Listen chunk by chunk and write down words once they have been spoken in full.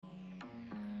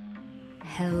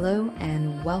Hello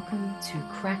and welcome to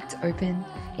Cracked Open,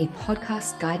 a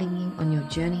podcast guiding you on your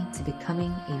journey to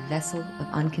becoming a vessel of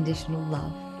unconditional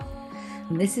love.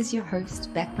 And this is your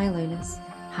host, Beck Milonas,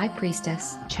 High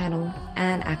Priestess, Channel,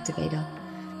 and Activator.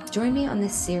 Join me on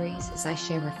this series as I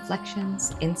share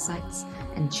reflections, insights,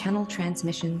 and channel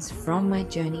transmissions from my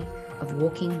journey of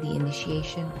walking the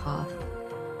initiation path.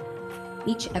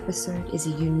 Each episode is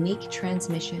a unique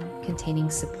transmission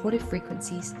containing supportive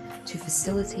frequencies to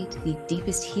facilitate the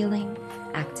deepest healing,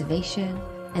 activation,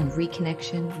 and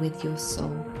reconnection with your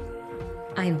soul.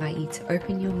 I invite you to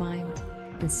open your mind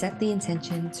and set the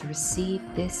intention to receive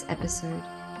this episode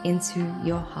into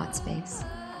your heart space.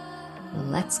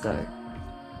 Let's go.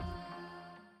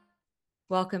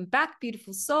 Welcome back,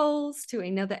 beautiful souls, to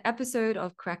another episode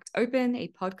of Cracked Open,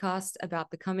 a podcast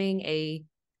about becoming a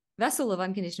vessel of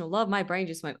unconditional love. My brain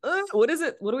just went, what is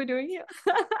it? What are we doing here?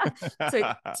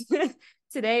 So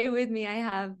today with me, I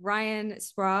have Ryan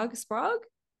Sprague. Sprague?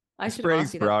 I should have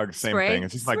asked you that. Sprague, same Sprague? thing.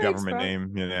 It's just my government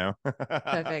name, you know.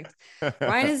 Perfect.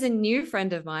 Ryan is a new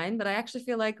friend of mine, but I actually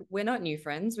feel like we're not new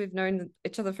friends. We've known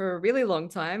each other for a really long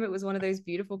time. It was one of those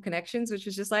beautiful connections, which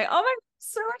was just like, oh my,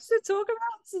 so much to talk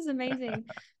about. This is amazing.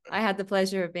 I had the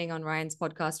pleasure of being on Ryan's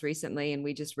podcast recently, and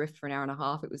we just riffed for an hour and a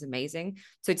half. It was amazing.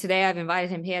 So today I've invited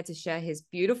him here to share his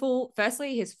beautiful,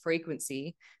 firstly, his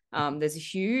frequency. There's a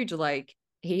huge,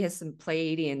 he has some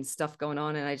Pleiadian stuff going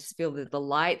on, and I just feel that the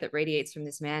light that radiates from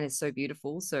this man is so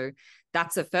beautiful. So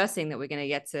that's the first thing that we're going to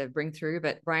get to bring through.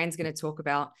 But Ryan's going to talk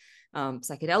about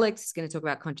psychedelics. He's going to talk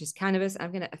about conscious cannabis.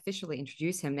 I'm going to officially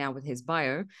introduce him now with his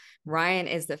bio. Ryan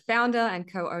is the founder and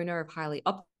co-owner of Highly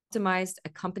Optimized, a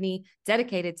company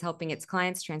dedicated to helping its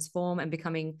clients transform and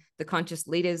becoming the conscious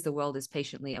leaders the world is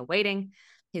patiently awaiting.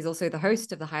 He's also the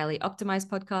host of the Highly Optimized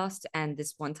podcast and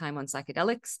This One Time on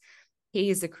Psychedelics. He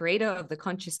is the creator of the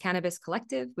Conscious Cannabis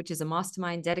Collective, which is a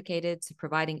mastermind dedicated to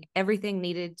providing everything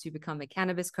needed to become a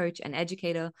cannabis coach and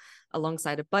educator,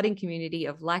 alongside a budding community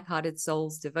of like-hearted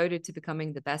souls devoted to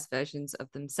becoming the best versions of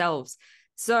themselves.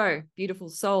 So, beautiful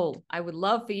soul, I would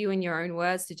love for you in your own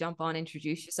words to jump on,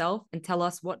 introduce yourself, and tell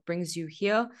us what brings you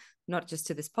here, not just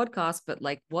to this podcast, but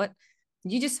like what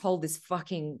you just hold this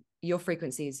fucking, your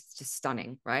frequency is just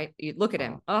stunning, right? You look at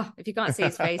him. Oh, if you can't see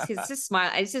his face, he's just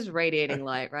smiling. It's just radiating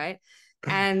light, right?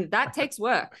 And that takes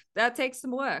work. That takes some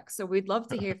work. So we'd love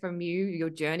to hear from you, your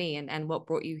journey, and what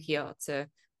brought you here to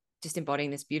just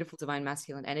embodying this beautiful divine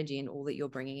masculine energy and all that you're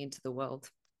bringing into the world.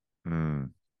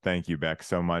 Thank you, Beck,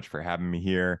 so much for having me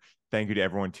here. Thank you to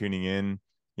everyone tuning in.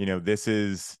 You know, this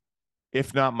is,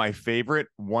 if not my favorite,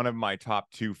 one of my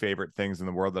top two favorite things in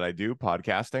the world that I do,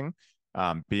 podcasting.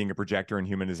 Being a projector in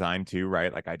human design too,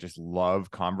 right? Like I just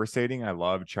love conversating. I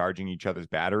love charging each other's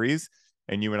batteries.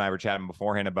 And you and I were chatting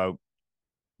beforehand about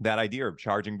that idea of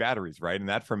charging batteries, right? And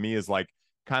that for me is like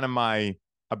kind of my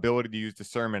ability to use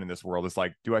discernment in this world. Is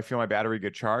like, do I feel my battery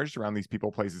get charged around these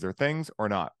people, places, or things or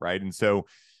not, right? And so,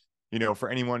 you know, for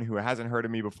anyone who hasn't heard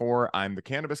of me before, I'm the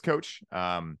cannabis coach.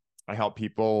 I help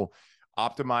people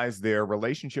optimize their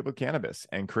relationship with cannabis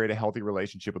and create a healthy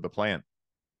relationship with the plant.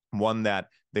 One that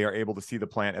they are able to see the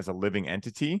plant as a living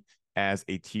entity, as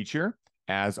a teacher,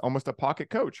 as almost a pocket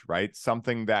coach, right?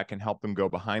 Something that can help them go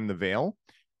behind the veil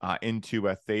into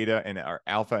a theta and or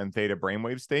alpha and theta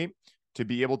brainwave state, to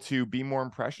be able to be more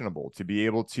impressionable, to be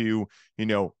able to, you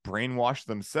know, brainwash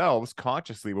themselves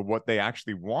consciously with what they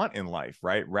actually want in life,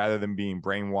 right? Rather than being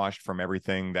brainwashed from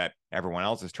everything that everyone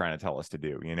else is trying to tell us to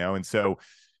do, you know? And so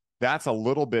that's a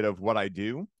little bit of what I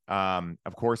do.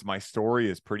 Of course, my story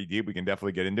is pretty deep. We can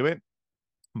definitely get into it.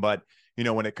 But, you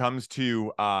know, when it comes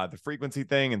to the frequency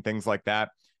thing and things like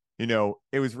that, you know,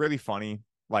 it was really funny,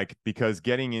 like, because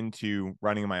getting into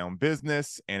running my own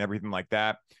business and everything like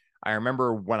that, I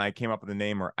remember when I came up with the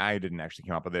name, or I didn't actually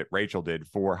come up with it, Rachel did,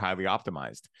 for Highly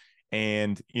Optimized.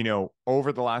 And, you know,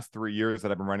 over the last 3 years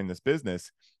that I've been running this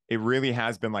business, it really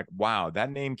has been like, wow,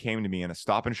 that name came to me in a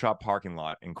Stop and Shop parking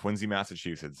lot in Quincy,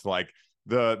 Massachusetts, like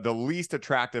the least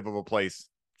attractive of a place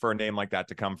for a name like that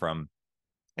to come from.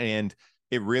 And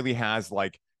it really has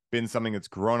like been something that's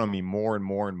grown on me more and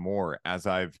more and more as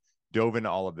I've dove into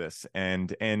all of this.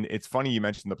 And it's funny you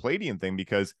mentioned the Palladian thing,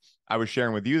 because I was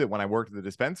sharing with you that when I worked at the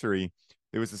dispensary,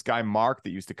 there was this guy, Mark,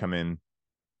 that used to come in,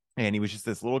 and he was just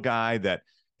this little guy that,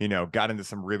 you know, got into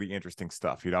some really interesting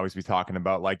stuff. He'd always be talking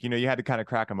about, like, you know, you had to kind of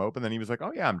crack him open. Then he was like,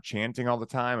 oh yeah, I'm chanting all the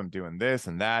time. I'm doing this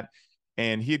and that.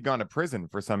 And he had gone to prison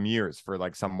for some years for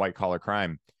like some white collar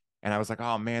crime. And I was like,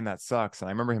 oh man, that sucks. And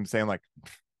I remember him saying like,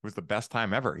 it was the best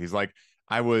time ever. He's like,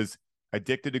 I was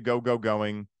addicted to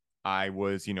going. I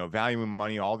was, you know, valuing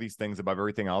money, all these things above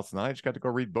everything else. And then I just got to go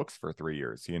read books for 3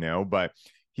 years, you know, but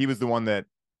he was the one that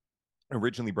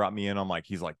originally brought me in on, like,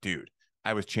 he's like, dude,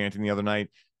 I was chanting the other night,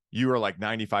 you are like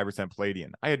 95%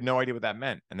 Palladian. I had no idea what that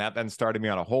meant. And that then started me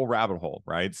on a whole rabbit hole,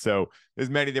 right? So there's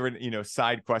many different,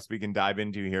 side quests we can dive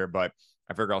into here, but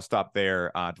I figure I'll stop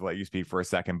there to let you speak for a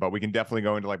second. But we can definitely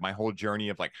go into like my whole journey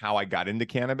of like how I got into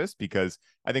cannabis, because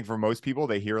I think for most people,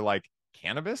 they hear like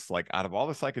cannabis, like out of all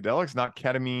the psychedelics, not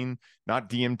ketamine, not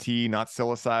DMT, not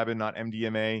psilocybin, not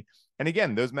MDMA. And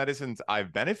again, those medicines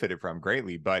I've benefited from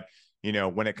greatly, but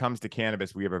when it comes to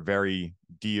cannabis, we have a very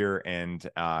dear and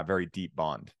very deep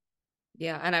bond.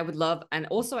 Yeah, and I would love, and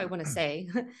also I want to say,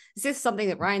 this is something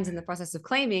that Ryan's in the process of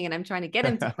claiming, and I'm trying to get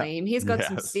him to claim. He's got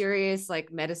some Yes. serious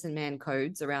like medicine man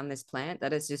codes around this plant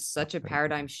that is just such a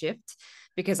paradigm shift,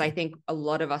 because I think a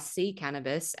lot of us see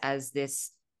cannabis as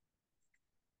this,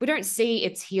 we don't see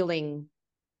its healing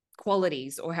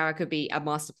qualities or how it could be a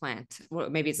master plant. Well,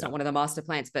 maybe it's Yeah. not one of the master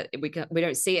plants, but we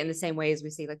don't see it in the same way as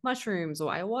we see like mushrooms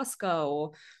or ayahuasca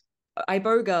or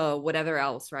iboga or whatever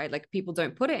else, right? Like people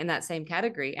don't put it in that same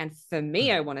category. And for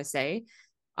me, I want to say,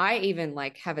 I even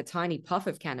like have a tiny puff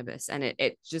of cannabis and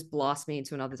it just blasts me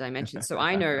into another dimension. So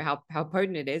I know how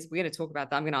potent it is. We're going to talk about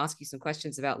that. I'm going to ask you some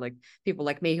questions about like people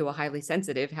like me who are highly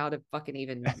sensitive, how to fucking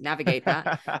even navigate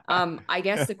that. I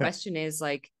guess the question is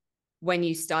like, when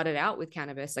you started out with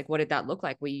cannabis, like what did that look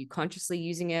like? Were you consciously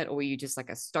using it or were you just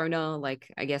like a stoner?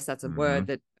 Like I guess that's a Mm-hmm. word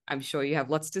that I'm sure you have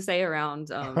lots to say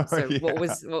around. Oh, So yeah. what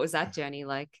was that journey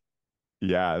like?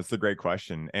 Yeah, it's a great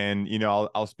question. And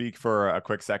I'll speak for a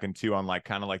quick second too on like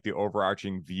kind of like the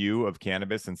overarching view of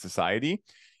cannabis in society.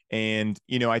 And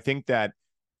I think that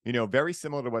very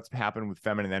similar to what's happened with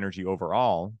feminine energy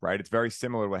overall, right? It's very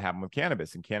similar to what happened with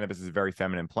cannabis. And cannabis is a very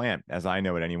feminine plant, as I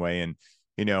know it anyway. And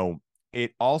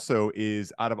it also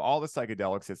is, out of all the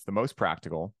psychedelics, it's the most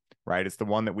practical, right? It's the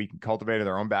one that we can cultivate in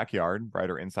our own backyard, right,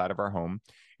 or inside of our home.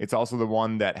 It's also the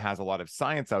one that has a lot of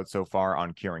science out so far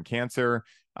on curing cancer,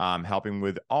 helping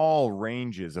with all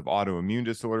ranges of autoimmune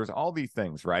disorders, all these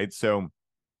things, right? So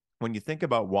when you think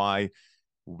about why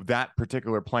that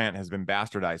particular plant has been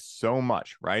bastardized so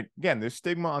much, right? Again, there's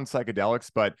stigma on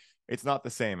psychedelics, but it's not the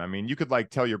same. I mean, you could like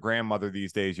tell your grandmother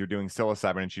these days you're doing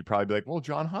psilocybin and she'd probably be like, well,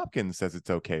 John Hopkins says it's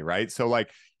okay, right? So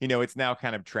like, it's now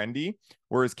kind of trendy.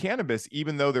 Whereas cannabis,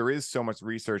 even though there is so much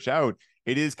research out,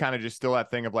 it is kind of just still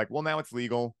that thing of like, well, now it's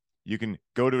legal. You can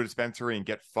go to a dispensary and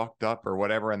get fucked up or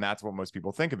whatever. And that's what most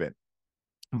people think of it.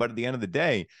 But at the end of the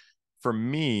day, for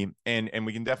me, and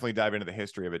we can definitely dive into the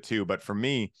history of it too, but for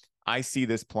me, I see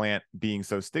this plant being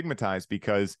so stigmatized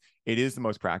because it is the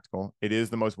most practical, it is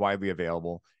the most widely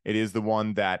available, it is the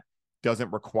one that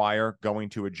doesn't require going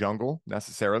to a jungle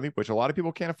necessarily, which a lot of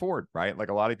people can't afford, right?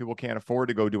 Like a lot of people can't afford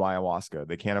to go do ayahuasca.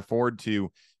 They can't afford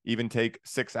to even take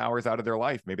 6 hours out of their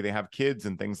life. Maybe they have kids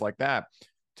and things like that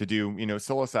to do,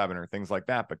 psilocybin or things like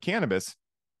that. But cannabis,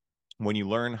 when you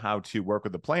learn how to work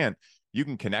with the plant, you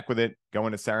can connect with it, go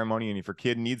into ceremony. And if your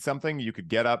kid needs something, you could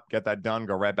get up, get that done,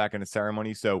 go right back into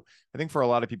ceremony. So I think for a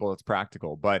lot of people, it's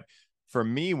practical. But for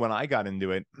me, when I got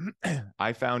into it,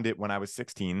 I found it when I was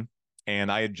 16. And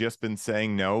I had just been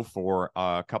saying no for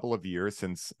a couple of years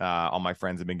since all my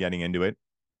friends have been getting into it.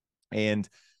 And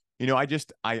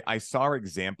I saw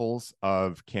examples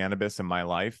of cannabis in my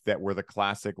life that were the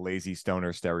classic lazy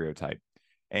stoner stereotype.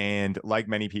 And like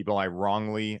many people, I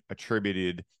wrongly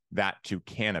attributed that to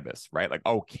cannabis, right? Like,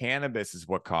 oh, cannabis is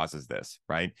what causes this,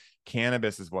 right?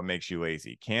 Cannabis is what makes you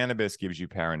lazy. Cannabis gives you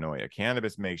paranoia.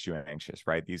 Cannabis makes you anxious,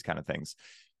 right? These kind of things.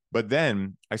 But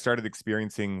then I started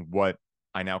experiencing what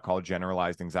I now call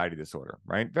generalized anxiety disorder,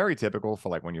 right? Very typical for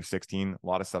like when you're 16, a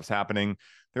lot of stuff's happening.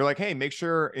 They're like, hey, make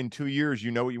sure in 2 years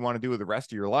you know what you want to do with the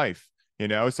rest of your life,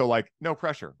 So like no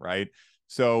pressure, right?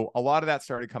 So a lot of that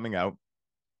started coming out.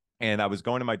 And I was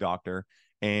going to my doctor,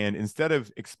 and instead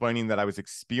of explaining that I was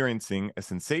experiencing a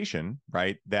sensation,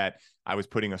 right, that I was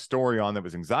putting a story on that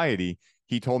was anxiety,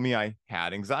 he told me I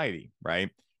had anxiety, right?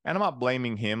 And I'm not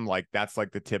blaming him. Like that's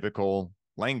like the typical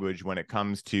language when it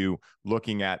comes to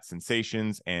looking at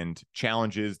sensations and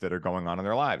challenges that are going on in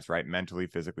their lives, right? Mentally,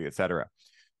 physically, etc.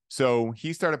 So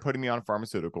he started putting me on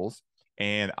pharmaceuticals,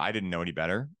 and I didn't know any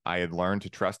better. I had learned to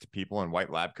trust people in white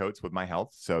lab coats with my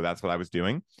health. So that's what I was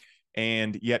doing.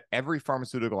 And yet every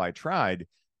pharmaceutical I tried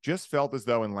just felt as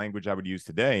though, in language I would use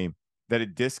today, that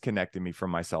it disconnected me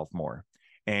from myself more.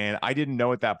 And I didn't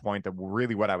know at that point that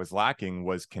really what I was lacking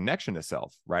was connection to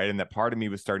self, right? And that part of me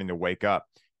was starting to wake up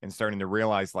and starting to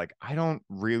realize, like, I don't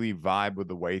really vibe with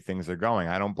the way things are going.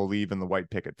 I don't believe in the white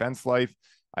picket fence life.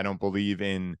 I don't believe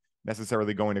in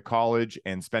necessarily going to college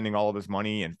and spending all of this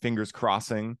money and fingers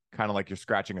crossing, kind of like you're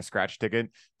scratching a scratch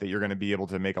ticket, that you're going to be able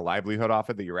to make a livelihood off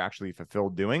it, that you're actually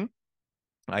fulfilled doing.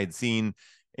 I had seen,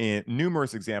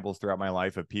 numerous examples throughout my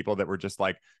life of people that were just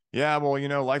like, yeah,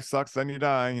 well, life sucks, then you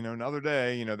die, another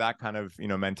day, that kind of,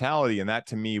 mentality. And that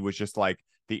to me was just like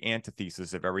the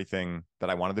antithesis of everything that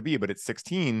I wanted to be. But at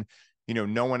 16,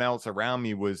 no one else around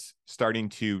me was starting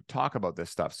to talk about this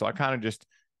stuff. So I kind of just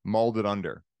molded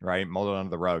under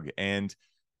the rug. And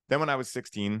then when I was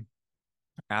 16,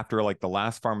 after like the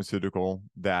last pharmaceutical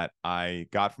that I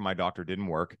got from my doctor didn't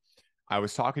work, I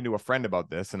was talking to a friend about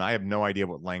this, and I have no idea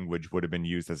what language would have been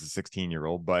used as a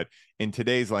 16-year-old. But in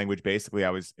today's language, basically,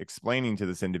 I was explaining to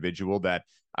this individual that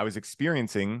I was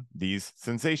experiencing these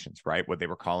sensations, right? What they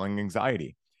were calling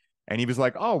anxiety. And he was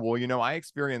like, oh, well, I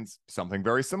experienced something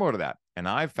very similar to that. And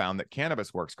I've found that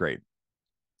cannabis works great.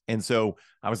 And so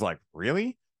I was like,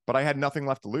 really? But I had nothing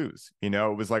left to lose. It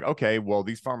was like, okay, well,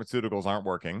 these pharmaceuticals aren't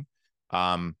working.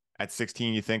 At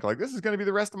 16, you think like, this is going to be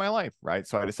the rest of my life, right?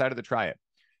 So I decided to try it.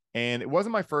 And it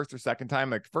wasn't my first or second time.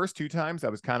 Like first 2 times, I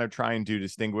was kind of trying to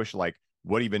distinguish like,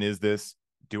 what even is this?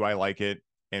 Do I like it?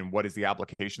 And what is the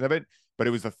application of it? But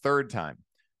it was the third time.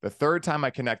 The third time I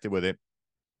connected with it,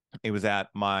 it was at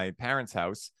my parents'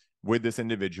 house with this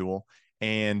individual.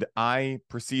 And I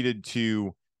proceeded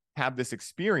to have this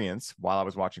experience while I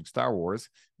was watching Star Wars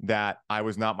that I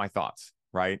was not my thoughts,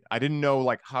 right? I didn't know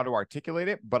like how to articulate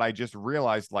it, but I just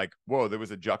realized like, whoa, there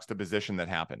was a juxtaposition that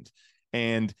happened.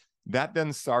 And that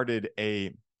then started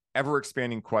a ever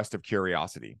expanding quest of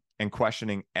curiosity and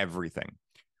questioning everything.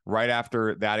 Right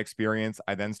after that experience,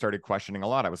 I then started questioning a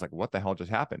lot. I was like, what the hell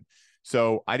just happened?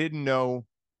 So I didn't know,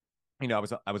 I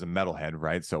was a metalhead,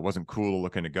 right? So it wasn't cool to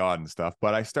look into God and stuff,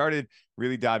 but I started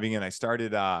really diving in. I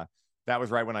started, that was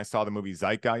right when I saw the movie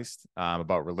Zeitgeist,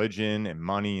 about religion and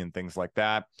money and things like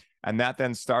that. And that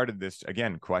then started this,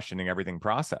 again, questioning everything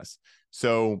process.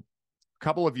 So a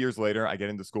couple of years later, I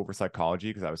get into school for psychology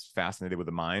because I was fascinated with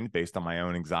the mind based on my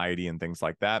own anxiety and things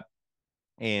like that.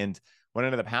 And what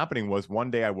ended up happening was one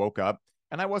day I woke up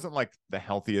and I wasn't like the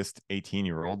healthiest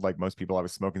 18-year-old. Like most people, I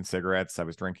was smoking cigarettes. I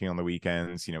was drinking on the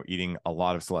weekends, eating a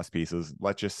lot of Celeste pizzas.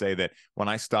 Let's just say that when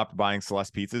I stopped buying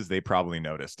Celeste pizzas, they probably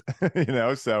noticed,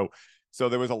 so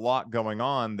there was a lot going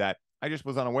on that I just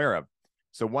was unaware of.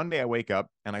 So one day I wake up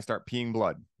and I start peeing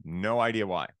blood. No idea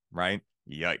why, right?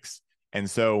 Yikes. And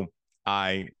so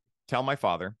I tell my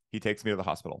father, he takes me to the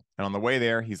hospital. And on the way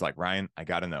there, he's like, Ryan, I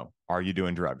got to know, are you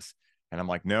doing drugs? And I'm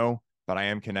like, no, but I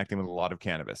am connecting with a lot of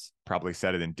cannabis. Probably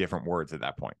said it in different words at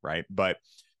that point, right? But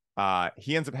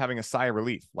he ends up having a sigh of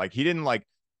relief. Like he didn't like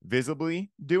visibly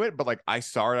do it, but like I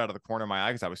saw it out of the corner of my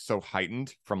eye because I was so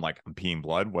heightened from like I'm peeing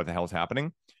blood. What the hell is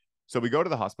happening? So we go to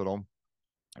the hospital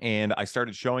and I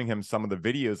started showing him some of the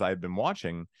videos I had been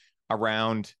watching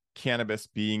around cannabis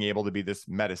being able to be this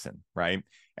medicine, right?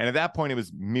 And at that point, it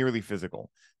was merely physical.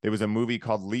 There was a movie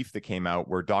called Leaf that came out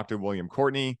where Dr. William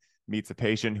Courtney meets a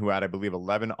patient who had, I believe,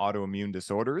 11 autoimmune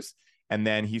disorders. And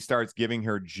then he starts giving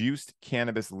her juiced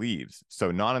cannabis leaves,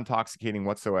 so non-intoxicating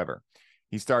whatsoever.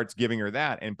 He starts giving her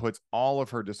that and puts all of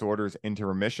her disorders into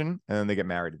remission, and then they get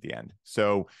married at the end.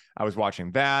 So I was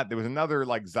watching that. There was another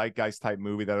like Zeitgeist type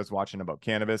movie that I was watching about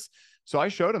cannabis. So I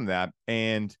showed him that,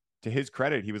 and to his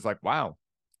credit, he was like, wow,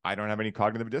 I don't have any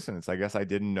cognitive dissonance. I guess I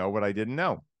didn't know what I didn't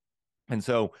know. And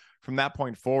so from that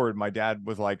point forward, my dad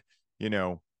was like,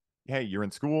 hey, you're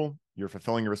in school, you're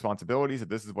fulfilling your responsibilities. If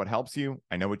this is what helps you,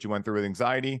 I know what you went through with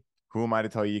anxiety. Who am I to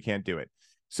tell you can't do it?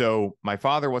 So my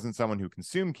father wasn't someone who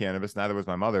consumed cannabis, neither was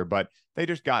my mother, but they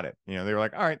just got it. They were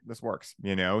like, all right, this works,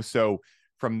 So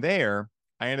from there,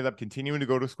 I ended up continuing to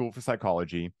go to school for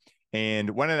psychology. And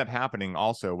what ended up happening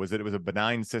also was that it was a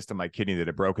benign cyst in my kidney that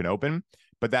had broken open,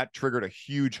 but that triggered a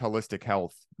huge holistic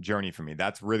health journey for me.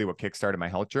 That's really what kickstarted my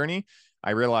health journey.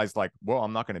 I realized like, well,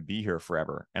 I'm not going to be here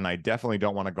forever. And I definitely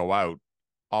don't want to go out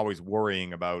always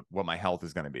worrying about what my health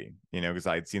is going to be, because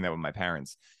I had seen that with my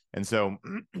parents. And so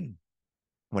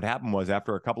what happened was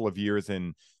after a couple of years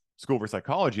in school for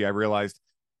psychology, I realized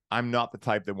I'm not the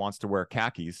type that wants to wear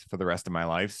khakis for the rest of my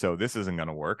life. So this isn't going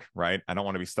to work, right? I don't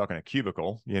want to be stuck in a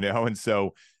cubicle, And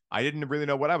so I didn't really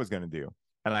know what I was going to do.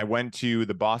 And I went to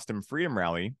the Boston Freedom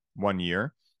Rally one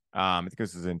year. I think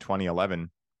this was in 2011.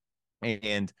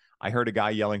 And I heard a guy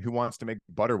yelling, who wants to make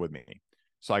butter with me?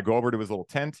 So I go over to his little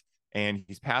tent and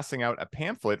he's passing out a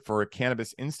pamphlet for a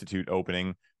Cannabis Institute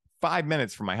opening 5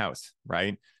 minutes from my house,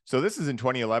 right? So this is in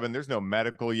 2011. There's no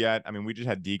medical yet. I mean, we just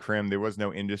had decrim. There was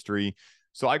no industry.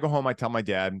 So I go home, I tell my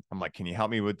dad, I'm like, can you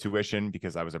help me with tuition?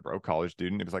 Because I was a broke college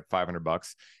student. It was like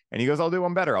 $500. And he goes, I'll do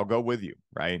one better. I'll go with you,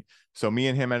 right? So me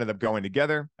and him ended up going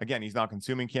together. Again, he's not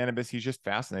consuming cannabis. He's just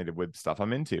fascinated with stuff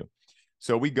I'm into.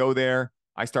 So we go there.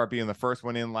 I start being the first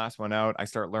one in, last one out. I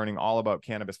start learning all about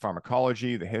cannabis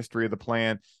pharmacology, the history of the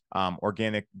plant,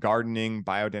 organic gardening,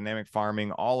 biodynamic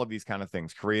farming, all of these kind of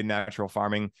things, creative natural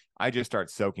farming. I just start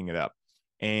soaking it up.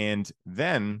 And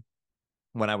then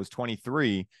when I was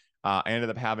 23, I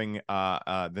ended up having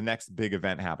the next big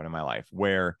event happen in my life,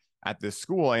 where at this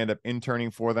school, I ended up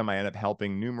interning for them. I ended up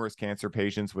helping numerous cancer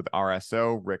patients with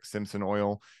RSO, Rick Simpson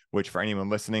oil, which for anyone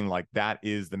listening, like that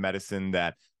is the medicine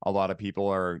that a lot of people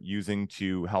are using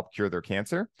to help cure their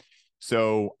cancer.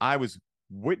 So I was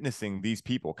witnessing these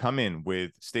people come in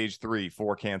with stage 3,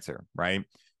 4 cancer, right?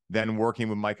 Then working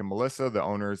with Mike and Melissa, the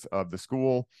owners of the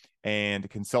school, and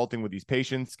consulting with these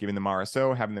patients, giving them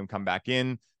RSO, having them come back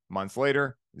in months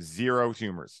later, 0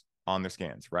 tumors on their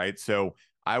scans, right? So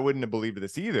I wouldn't have believed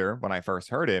this either when I first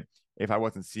heard it if I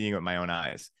wasn't seeing it with my own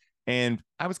eyes. And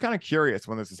I was kind of curious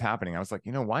when this was happening. I was like,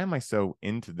 why am I so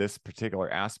into this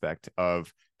particular aspect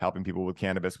of helping people with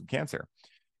cannabis with cancer?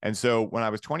 And so when I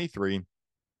was 23,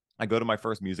 I go to my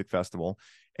first music festival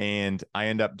and I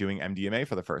end up doing MDMA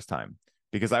for the first time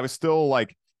because I was still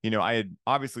like, I had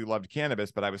obviously loved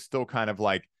cannabis, but I was still kind of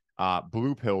like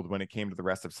blue pilled when it came to the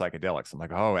rest of psychedelics. I'm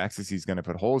like, oh, ecstasy is going to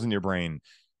put holes in your brain.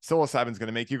 Psilocybin's going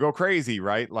to make you go crazy,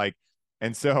 right? Like,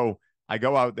 and so I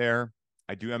go out there,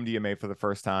 I do MDMA for the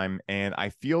first time, and I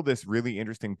feel this really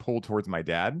interesting pull towards my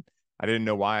dad. I didn't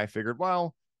know why. I figured,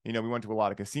 well, we went to a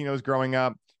lot of casinos growing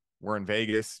up. We're in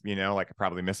Vegas, like I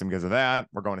probably miss him because of that.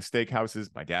 We're going to steakhouses.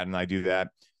 My dad and I do that.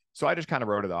 So I just kind of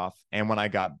wrote it off. And when I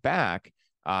got back,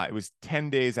 it was 10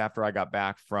 days after I got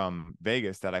back from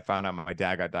Vegas that I found out my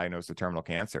dad got diagnosed with terminal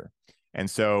cancer. And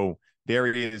so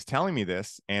there he is telling me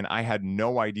this, and I had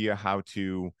no idea how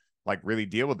to like really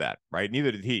deal with that, right?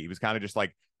 Neither did he. He was kind of just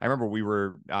like, I remember we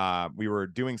were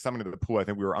doing something to the pool. I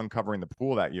think we were uncovering the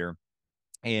pool that year.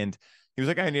 And he was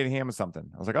like, I need a hand with something.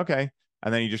 I was like, okay.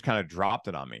 And then he just kind of dropped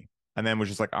it on me and then was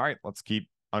just like, all right, let's keep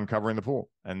uncovering the pool.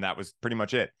 And that was pretty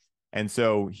much it. And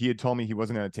so he had told me he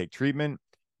wasn't going to take treatment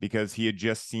because he had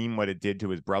just seen what it did to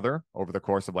his brother over the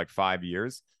course of like 5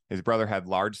 years. His brother had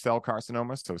large cell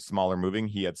carcinoma, so smaller moving.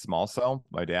 He had small cell,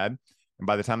 my dad. And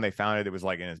by the time they found it, it was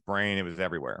like in his brain, it was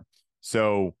everywhere.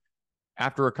 So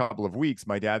after a couple of weeks,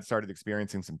 my dad started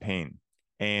experiencing some pain.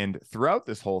 And throughout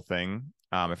this whole thing,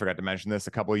 I forgot to mention this,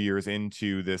 a couple of years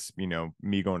into this,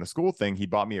 me going to school thing, he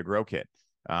bought me a grow kit.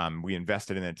 We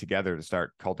invested in it together to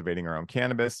start cultivating our own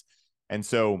cannabis. And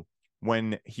so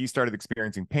when he started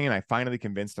experiencing pain, I finally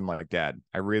convinced him, like, Dad,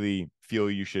 I really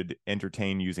feel you should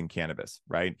entertain using cannabis,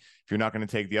 right? If you're not going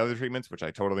to take the other treatments, which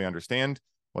I totally understand,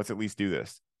 let's at least do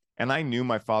this. And I knew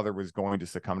my father was going to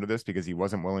succumb to this because he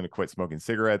wasn't willing to quit smoking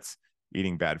cigarettes,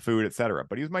 eating bad food, etc.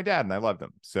 But he was my dad and I loved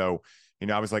him. So,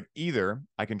 I was like, either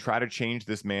I can try to change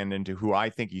this man into who I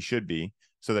think he should be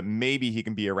so that maybe he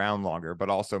can be around longer, but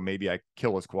also maybe I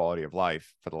kill his quality of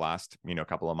life for the last,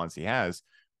 couple of months he has,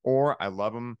 or I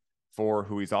love him for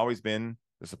who he's always been,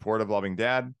 the supportive, loving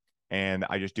dad, and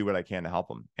I just do what I can to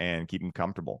help him and keep him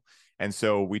comfortable. And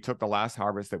so we took the last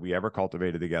harvest that we ever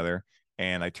cultivated together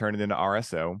and I turned it into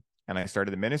RSO and I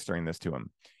started administering this to him.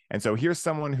 And so here's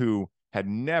someone who had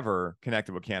never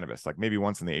connected with cannabis, like maybe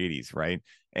once in the 80s, right?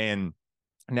 And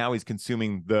now he's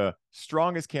consuming the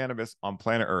strongest cannabis on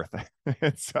planet Earth.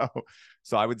 And so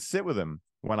I would sit with him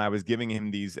when I was giving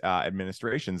him these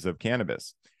administrations of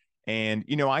cannabis. And,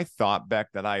 I thought,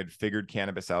 Beck, that I had figured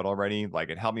cannabis out already. Like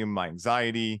it helped me with my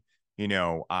anxiety.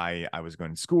 I was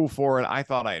going to school for it. I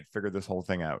thought I had figured this whole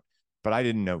thing out, but I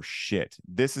didn't know shit.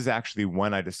 This is actually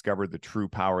when I discovered the true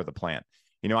power of the plant.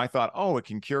 I thought, oh, it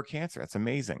can cure cancer. That's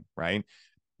amazing, right?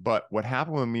 But what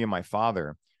happened with me and my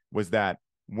father was that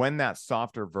when that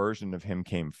softer version of him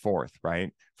came forth,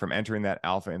 right, from entering that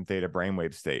alpha and theta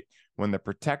brainwave state, when the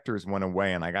protectors went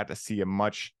away and I got to see a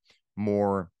much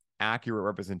more accurate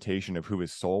representation of who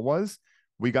his soul was,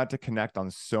 we got to connect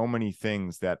on so many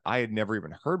things that I had never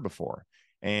even heard before.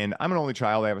 And I'm an only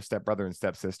child. I have a stepbrother and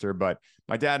stepsister, but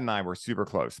my dad and I were super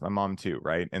close. My mom too,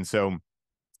 right? And so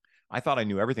I thought I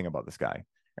knew everything about this guy.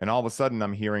 And all of a sudden,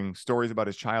 I'm hearing stories about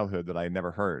his childhood that I had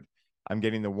never heard. I'm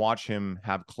getting to watch him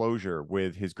have closure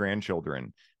with his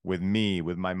grandchildren, with me,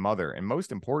 with my mother, and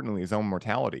most importantly, his own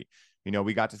mortality.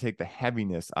 We got to take the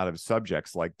heaviness out of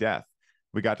subjects like death.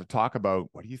 We got to talk about,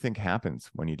 what do you think happens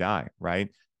when you die, right?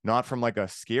 Not from like a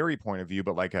scary point of view,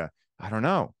 but like I don't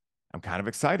know, I'm kind of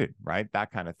excited, right?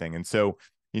 That kind of thing. And so,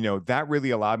 that really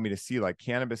allowed me to see like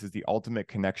cannabis is the ultimate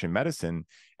connection medicine,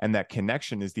 and that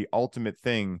connection is the ultimate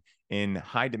thing in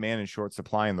high demand and short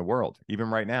supply in the world, even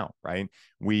right now, right?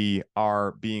 We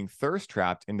are being thirst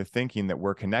trapped into thinking that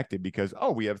we're connected because,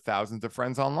 oh, we have thousands of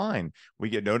friends online. We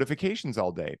get notifications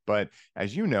all day. But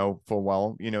as you know full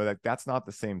well, that's not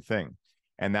the same thing.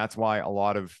 And that's why a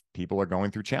lot of people are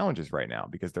going through challenges right now,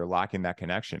 because they're lacking that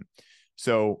connection.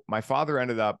 So my father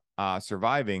ended up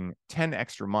surviving 10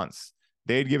 extra months.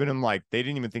 They had given him, like, they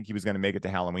didn't even think he was going to make it to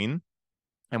Halloween.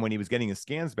 And when he was getting his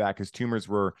scans back, his tumors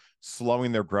were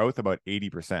slowing their growth about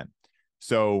 80%.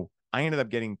 So I ended up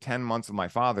getting 10 months of my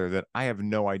father that I have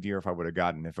no idea if I would have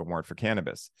gotten if it weren't for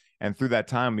cannabis. And through that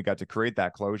time, we got to create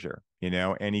that closure,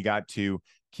 and he got to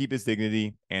keep his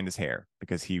dignity and his hair,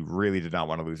 because he really did not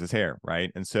want to lose his hair.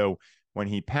 Right. And so when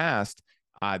he passed,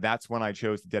 that's when I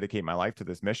chose to dedicate my life to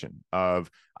this mission of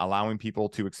allowing people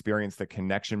to experience the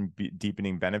connection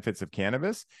deepening benefits of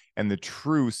cannabis and the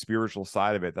true spiritual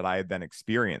side of it that I had then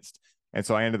experienced. And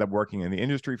so I ended up working in the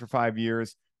industry for 5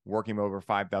 years, working with over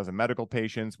 5,000 medical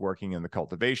patients, working in the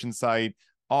cultivation site,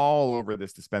 all over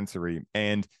this dispensary.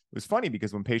 And it was funny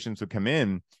because when patients would come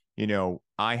in,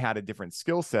 I had a different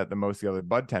skill set than most of the other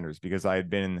bud tenders, because I had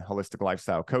been in holistic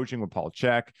lifestyle coaching with Paul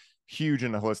Chek, huge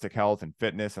into holistic health and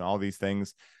fitness and all these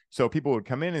things. So people would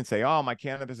come in and say, oh, my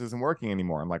cannabis isn't working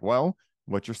anymore. I'm like, well,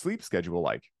 what's your sleep schedule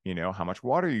like? How much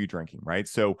water are you drinking? Right.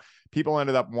 So people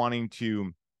ended up wanting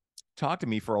to talk to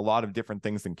me for a lot of different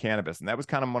things than cannabis. And that was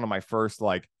kind of one of my first,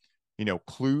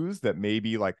 clues that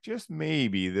maybe, just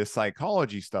maybe this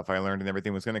psychology stuff I learned and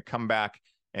everything was going to come back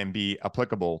and be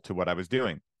applicable to what I was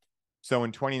doing. So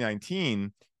in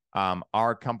 2019,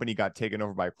 our company got taken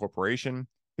over by a corporation.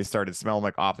 It started smelling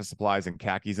like office supplies and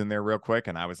khakis in there real quick.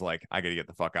 And I was like, I got to get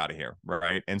the fuck out of here.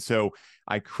 Right. And so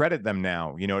I credit them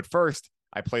now. At first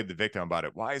I played the victim about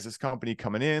it. Why is this company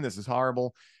coming in? This is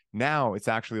horrible. Now it's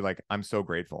actually like, I'm so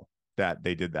grateful that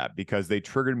they did that, because they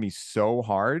triggered me so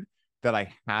hard that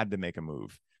I had to make a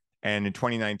move. And in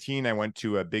 2019, I went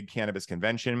to a big cannabis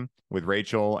convention with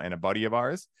Rachel and a buddy of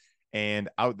ours. And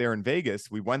out there in Vegas,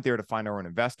 we went there to find our own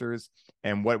investors.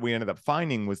 And what we ended up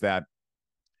finding was that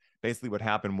basically what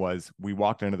happened was we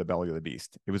walked into the belly of the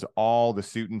beast. It was all the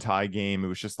suit and tie game. It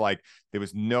was just like, there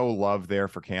was no love there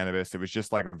for cannabis. It was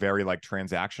just like very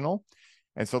transactional.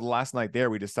 And so the last night there,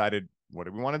 we decided, what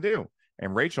do we want to do?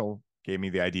 And Rachel gave me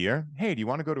the idea, hey, do you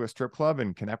want to go to a strip club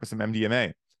and connect with some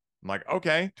MDMA? I'm like,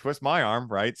 okay, twist my arm,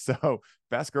 right? So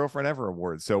best girlfriend ever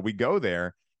award. So we go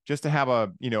there just to have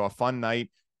a fun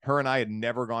night. Her and I had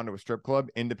never gone to a strip club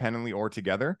independently or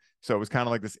together. So it was kind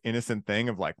of like this innocent thing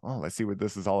of like, oh, let's see what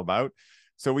this is all about.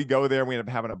 So we go there, we end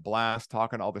up having a blast,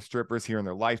 talking to all the strippers, hearing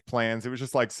their life plans. It was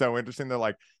just so interesting. They're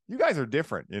like, you guys are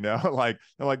different, like,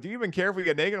 they're like, do you even care if we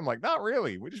get naked? I'm like, not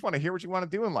really. We just want to hear what you want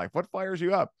to do in life. What fires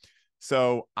you up?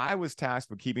 So I was tasked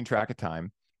with keeping track of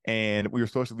time, and we were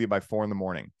supposed to leave by 4 a.m.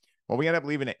 Well, we ended up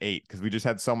leaving at 8 because we just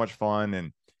had so much fun,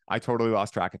 and I totally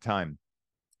lost track of time.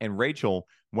 And Rachel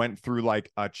went through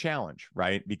a challenge,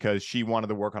 right? Because she wanted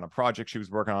to work on a project she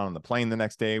was working on the plane the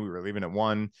next day. We were leaving at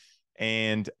 1,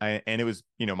 and it was,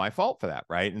 my fault for that,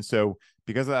 right? And so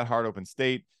because of that hard open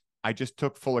state, I just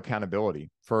took full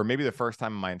accountability for maybe the first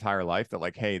time in my entire life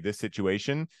that hey, this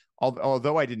situation,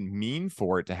 although I didn't mean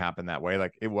for it to happen that way,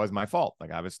 it was my fault.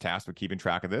 I was tasked with keeping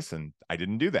track of this, and I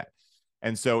didn't do that.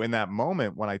 And so in that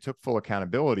moment, when I took full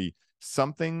accountability,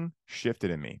 something shifted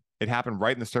in me. It happened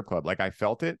right in the strip club. I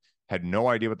felt it, had no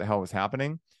idea what the hell was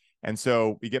happening. And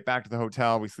so we get back to the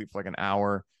hotel, we sleep for an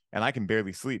hour, and I can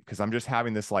barely sleep because I'm just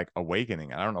having this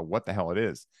awakening. I don't know what the hell it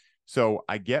is. So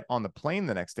I get on the plane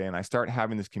the next day and I start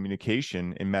having this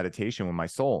communication in meditation with my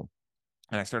soul.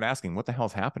 And I start asking, what the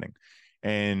hell's happening?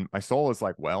 And my soul is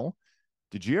like, well,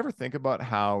 did you ever think about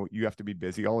how you have to be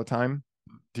busy all the time?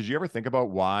 Did you ever think about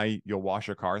why you'll wash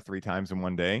your car 3 times in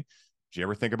one day? Did you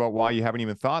ever think about why you haven't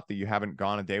even thought that you haven't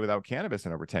gone a day without cannabis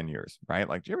in over 10 years, right?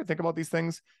 Do you ever think about these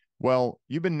things? Well,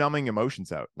 you've been numbing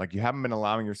emotions out. You haven't been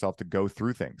allowing yourself to go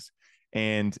through things,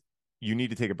 and you need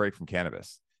to take a break from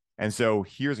cannabis. And so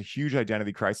here's a huge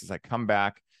identity crisis. I come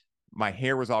back, my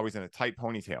hair was always in a tight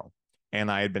ponytail, and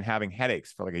I had been having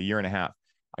headaches for 1.5 years.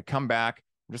 I come back,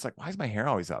 I'm just like, why is my hair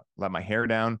always up? Let my hair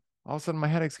down. All of a sudden my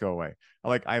headaches go away.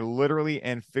 I literally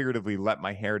and figuratively let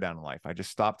my hair down in life. I just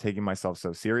stopped taking myself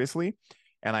so seriously.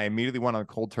 And I immediately went on a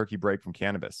cold turkey break from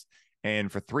cannabis.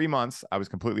 And for 3 months, I was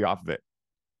completely off of it.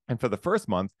 And for the first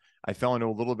month, I fell into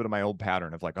a little bit of my old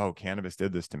pattern of oh, cannabis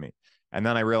did this to me. And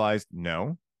then I realized,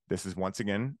 no, this is once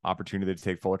again, opportunity to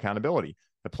take full accountability.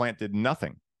 The plant did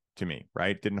nothing to me,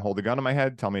 right? Didn't hold a gun to my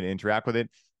head, tell me to interact with it.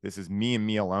 This is me and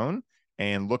me alone.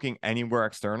 And looking anywhere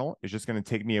external is just going to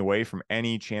take me away from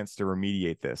any chance to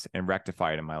remediate this and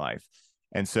rectify it in my life.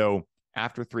 And so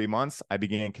after 3 months, I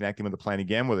began connecting with the plant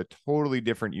again with a totally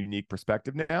different, unique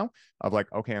perspective now of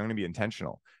okay, I'm going to be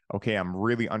intentional. Okay, I'm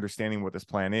really understanding what this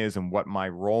plan is and what my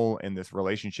role in this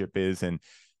relationship is. And,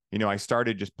 I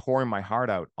started just pouring my heart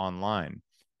out online.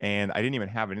 And I didn't even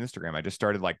have an Instagram. I just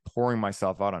started like pouring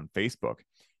myself out on Facebook.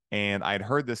 And I'd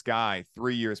heard this guy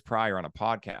 3 years prior on a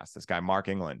podcast, this guy, Mark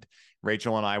England.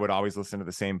 Rachel and I would always listen to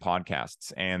the same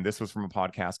podcasts. And this was from a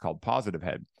podcast called Positive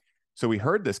Head. So we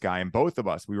heard this guy, and both of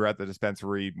us, we were at the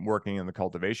dispensary working in the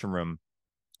cultivation room.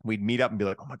 We'd meet up and be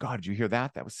like, oh my God, did you hear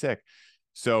that? That was sick.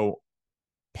 So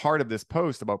part of this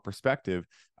post about perspective,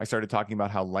 I started talking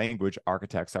about how language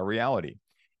architects our reality.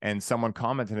 And someone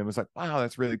commented and was like, wow,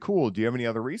 that's really cool. Do you have any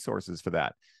other resources for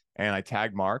that? And I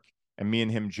tagged Mark, and me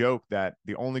and him joked that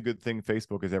the only good thing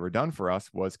Facebook has ever done for us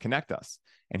was connect us.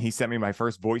 And he sent me my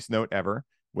first voice note ever,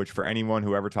 which for anyone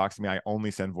who ever talks to me, I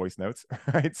only send voice notes,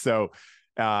 right? So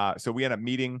we end up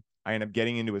meeting. I end up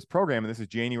getting into his program, and this is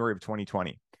January of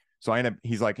 2020. So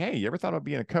he's like, hey, you ever thought about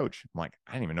being a coach? I'm like,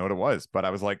 I didn't even know what it was, but I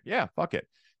was like, yeah, fuck it.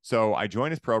 So I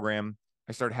joined his program.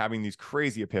 I started having these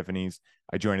crazy epiphanies.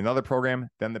 I joined another program.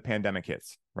 Then the pandemic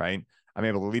hits, right? I'm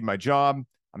able to leave my job.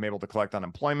 I'm able to collect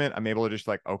unemployment. I'm able to just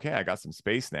like, okay, I got some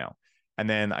space now. And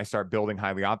then I start building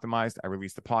Highly Optimized. I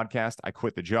released the podcast. I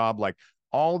quit the job. Like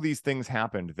all these things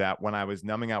happened that when I was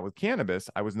numbing out with cannabis,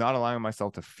 I was not allowing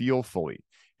myself to feel fully.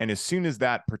 And as soon as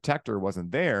that protector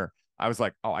wasn't there, I was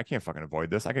like, oh, I can't fucking avoid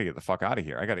this. I gotta get the fuck out of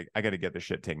here. I gotta get this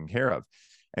shit taken care of.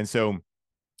 And so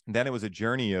then it was a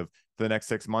journey of the next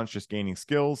 6 months just gaining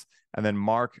skills. And then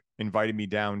Mark invited me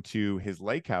down to his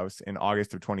lake house in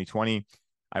August of 2020.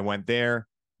 I went there,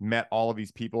 met all of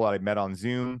these people that I met on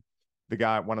Zoom.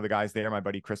 One of the guys there, my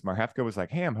buddy Chris Marhefka, was like,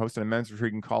 hey, I'm hosting a men's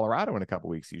retreat in Colorado in a couple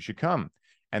of weeks. You should come.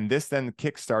 And this then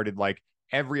kickstarted like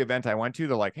every event I went to.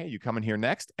 They're like, hey, you coming here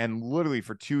next? And literally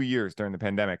for 2 years during the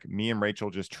pandemic, me and Rachel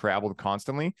just traveled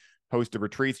constantly, hosted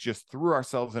retreats, just threw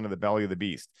ourselves into the belly of the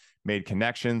beast, made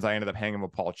connections. I ended up hanging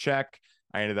with Paul Chek.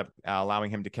 I ended up allowing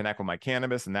him to connect with my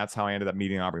cannabis. And that's how I ended up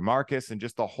meeting Aubrey Marcus. And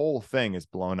just the whole thing is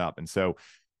blown up. And so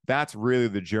that's really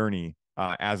the journey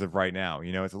as of right now.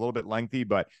 You know, it's a little bit lengthy,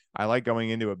 but I like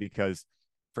going into it because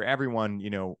for everyone, you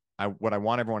know, what I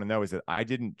want everyone to know is that I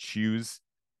didn't choose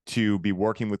to be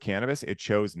working with cannabis. It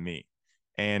chose me.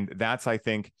 And that's, I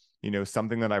think, you know,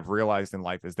 something that I've realized in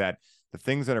life is that the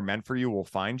things that are meant for you will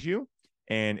find you.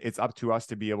 And it's up to us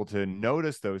to be able to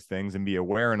notice those things and be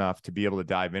aware enough to be able to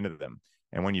dive into them.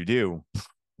 And when you do,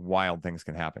 wild things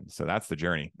can happen. So that's the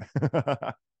journey.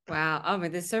 Wow. Oh,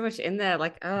 man, there's so much in there.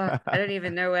 Like, I don't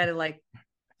even know where to like,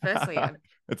 firstly,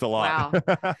 it's a lot.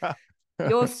 Wow.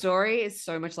 Your story is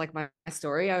so much like my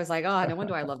story. I was like, oh, no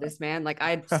wonder I love this, man. Like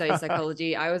I studied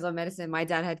psychology. I was on medicine. My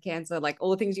dad had cancer. Like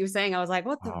all the things you were saying, I was like,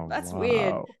 what the, that's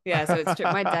weird. Yeah. So it's true.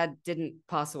 My dad didn't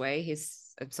pass away.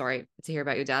 I'm sorry to hear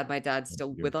about your dad. My dad's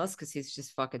still with us because he's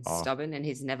just fucking stubborn and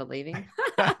he's never leaving.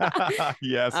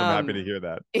 Yes, I'm happy to hear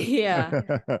that.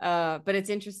 Yeah. But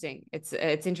it's interesting. It's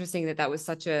interesting that was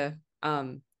such a,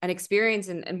 an experience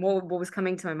and what was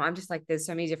coming to my mind. I'm just like, there's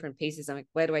so many different pieces. I'm like,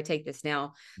 where do I take this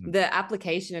now? The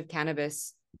application of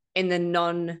cannabis in the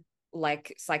non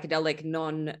like psychedelic,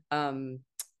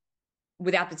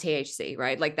 without the THC,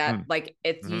 right? Like that, like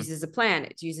it's used as a plant,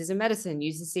 it's used as a medicine,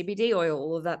 uses CBD oil,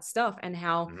 all of that stuff. And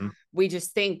how we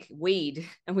just think weed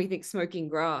and we think smoking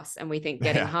grass and we think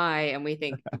getting high and we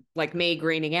think like me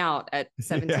greening out at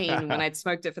 17 when I'd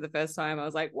smoked it for the first time. I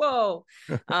was like, whoa.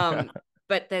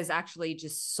 But there's actually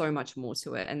just so much more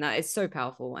to it. And that is so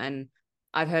powerful. And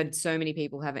I've heard so many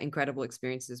people have incredible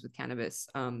experiences with cannabis.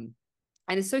 And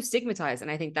it's so stigmatized. And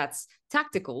I think that's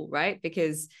tactical, right?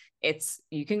 Because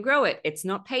you can grow it. It's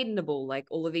not patentable, like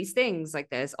all of these things. Like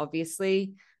there's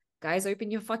obviously, guys, open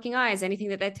your fucking eyes. Anything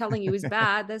that they're telling you is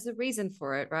bad. There's a reason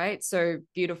for it, right? So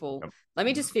beautiful. Let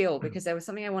me just feel, because there was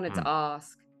something I wanted to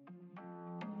ask.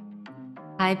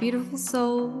 Hi, beautiful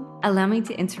soul. Allow me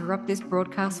to interrupt this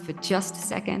broadcast for just a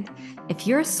second. If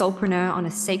you're a soulpreneur on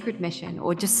a sacred mission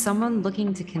or just someone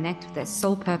looking to connect with their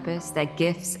soul purpose, their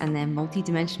gifts, and their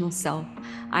multidimensional self,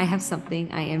 I have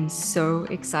something I am so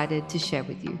excited to share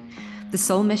with you. The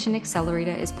Soul Mission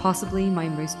Accelerator is possibly my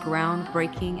most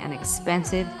groundbreaking and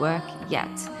expensive work yet.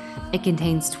 It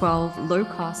contains 12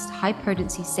 low-cost,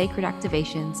 high-potency sacred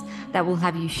activations that will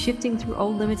have you shifting through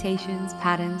old limitations,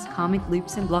 patterns, karmic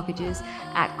loops, and blockages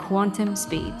at quantum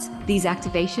speeds. These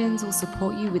activations will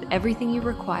support you with everything you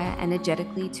require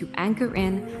energetically to anchor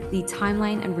in the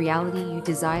timeline and reality you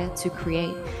desire to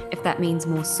create. If that means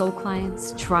more soul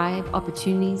clients, tribe,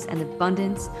 opportunities, and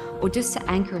abundance, or just to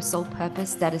anchor a soul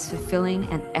purpose that is fulfilling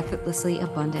and effortlessly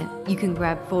abundant. You can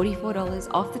grab $44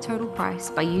 off the total price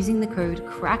by using the code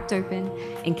CRACKEDOPEN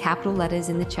in capital letters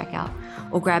in the checkout,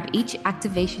 or grab each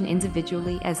activation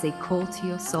individually as they call to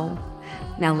your soul.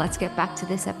 Now let's get back to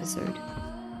this episode.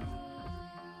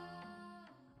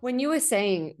 When you were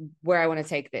saying where I want to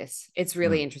take this, it's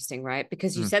really interesting, right?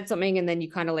 Because you said something and then you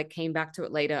kind of like came back to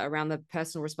it later around the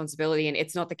personal responsibility. And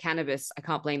it's not the cannabis. I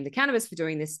can't blame the cannabis for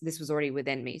doing this. This was already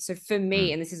within me. So for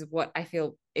me, and this is what I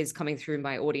feel is coming through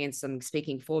my audience, I'm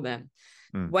speaking for them.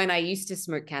 When I used to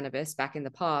smoke cannabis back in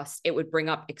the past, it would bring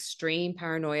up extreme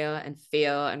paranoia and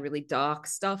fear and really dark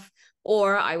stuff.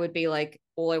 Or I would be like,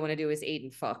 all I want to do is eat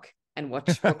and fuck and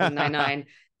watch Brooklyn Nine-Nine.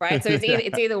 Right. So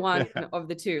it's either one of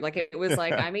the two. Like it was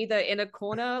like I'm either in a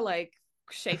corner, like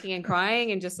shaking and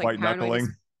crying and just like White paranoid, knuckling.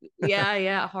 just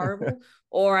yeah, horrible.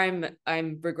 Or I'm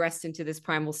regressed into this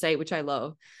primal state, which I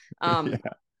love. Yeah.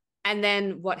 And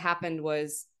then what happened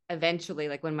was eventually,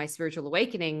 like when my spiritual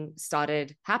awakening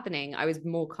started happening, I was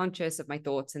more conscious of my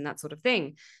thoughts and that sort of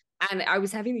thing. And I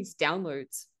was having these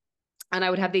downloads and I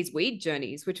would have these weed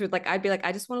journeys, which would like I'd be like,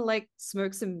 I just want to like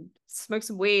smoke some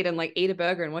weed and like eat a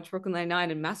burger and watch Brooklyn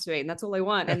Nine-Nine and masturbate, and that's all I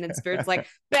want. And then Spirit's like,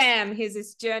 bam, here's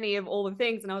this journey of all the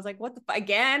things, and I was like, what the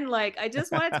again? Like I just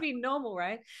want it to be normal,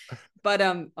 right? But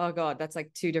oh god, that's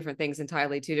like two different things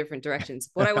entirely, two different directions.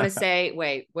 What I want to say,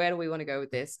 wait, where do we want to go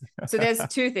with this? So there's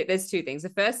two things. The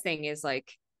first thing is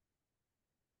like,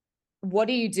 what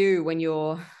do you do when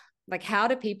you're like, how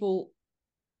do people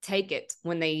take it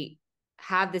when they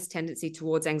have this tendency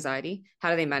towards anxiety? How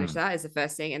do they manage that is the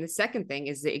first thing. And the second thing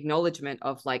is the acknowledgement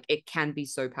of like, it can be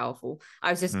so powerful.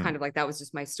 I was just kind of like, that was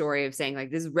just my story of saying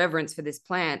like, there's reverence for this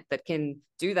plant that can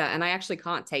do that. And I actually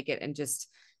can't take it and just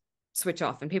switch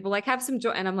off. And people like have some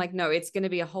joy. And I'm like, no, it's going to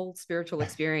be a whole spiritual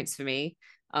experience for me.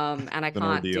 And I An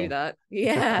can't do ordeal. that.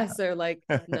 Yeah. So like,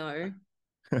 no.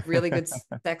 Really good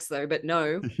sex though, but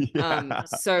no. Yeah.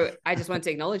 So I just want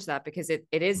to acknowledge that because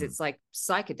it's like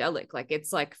psychedelic, like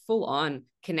it's like full on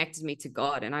connected me to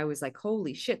God. And I was like,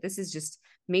 holy shit, this is just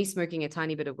me smoking a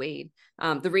tiny bit of weed.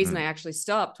 The reason I actually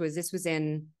stopped was this was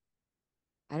in,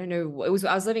 I don't know, I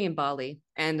was living in Bali,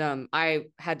 and I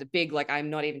had a big like, I'm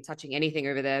not even touching anything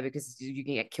over there because you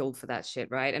can get killed for that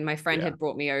shit, right? And my friend Yeah. had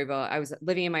brought me over. I was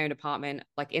living in my own apartment,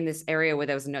 like in this area where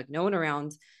there was no one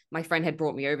around. My friend had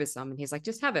brought me over some, and he's like,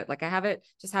 just have it. Like I have it,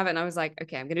 just have it. And I was like,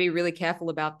 okay, I'm gonna be really careful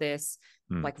about this.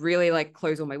 Like really like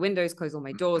close all my windows, close all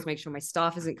my doors, make sure my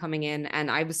staff isn't coming in.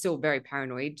 And I was still very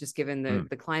paranoid just given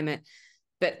the climate.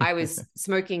 But I was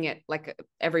smoking it like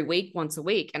every week, once a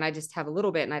week, and I just have a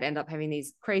little bit, and I'd end up having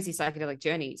these crazy psychedelic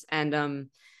journeys. And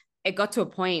it got to a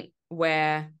point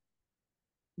where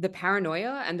the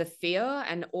paranoia and the fear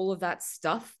and all of that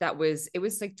stuff it was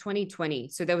like 2020.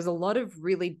 So there was a lot of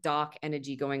really dark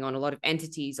energy going on, a lot of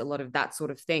entities, a lot of that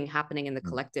sort of thing happening in the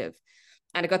collective.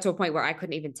 And it got to a point where I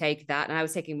couldn't even take that. And I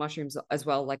was taking mushrooms as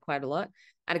well, like quite a lot.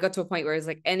 And it got to a point where it was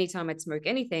like, anytime I'd smoke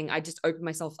anything, I just opened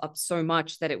myself up so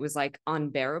much that it was like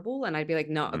unbearable. And I'd be like,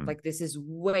 no, like this is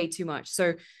way too much.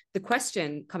 So the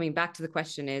question, coming back to the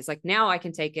question, is like, now I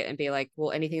can take it and be like,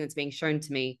 well, anything that's being shown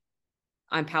to me,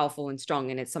 I'm powerful and strong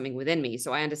and it's something within me.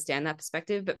 So I understand that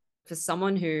perspective. But for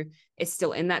someone who is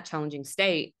still in that challenging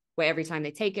state, where every time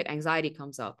they take it, anxiety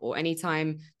comes up, or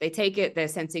anytime they take it, they're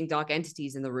sensing dark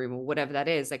entities in the room or whatever that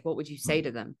is, like, what would you say to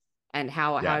them? And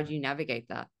how do you navigate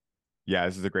that? Yeah,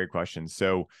 this is a great question.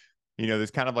 So,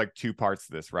 there's kind of like two parts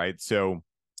to this, right? So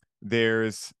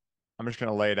I'm just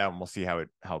going to lay it out and we'll see how it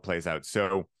plays out.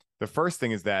 So the first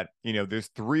thing is that, there's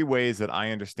three ways that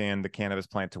I understand the cannabis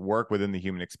plant to work within the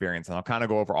human experience. And I'll kind of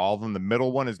go over all of them. The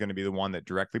middle one is going to be the one that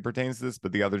directly pertains to this,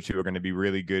 but the other two are going to be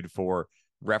really good for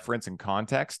reference and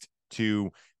context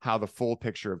to how the full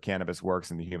picture of cannabis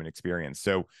works in the human experience.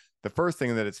 So the first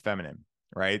thing is that it's feminine,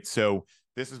 right? So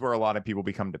this is where a lot of people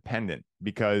become dependent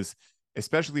because,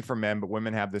 especially for men, but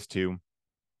women have this too.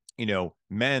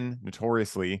 Men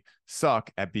notoriously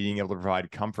suck at being able to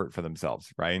provide comfort for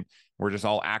themselves, right? We're just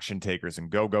all action takers and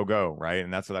go, go, go, right?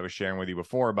 And that's what I was sharing with you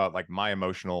before about like my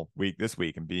emotional week this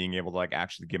week and being able to like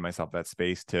actually give myself that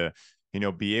space to,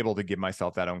 be able to give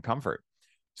myself that own comfort.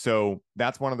 So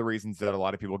that's one of the reasons that a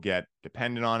lot of people get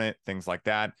dependent on it, things like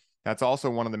that. That's also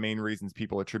one of the main reasons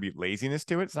people attribute laziness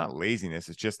to it. It's not laziness.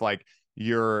 It's just like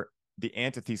you're the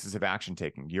antithesis of action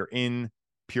taking. You're in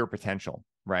pure potential,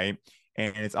 right?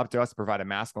 And it's up to us to provide a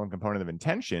masculine component of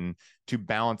intention to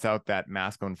balance out that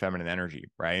masculine feminine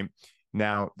energy, right?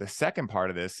 Now, the second part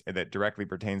of this that directly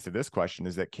pertains to this question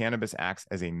is that cannabis acts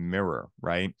as a mirror,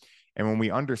 right? And when we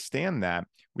understand that,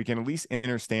 we can at least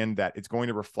understand that it's going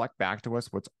to reflect back to us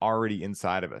what's already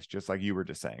inside of us, just like you were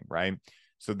just saying, right?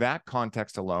 So that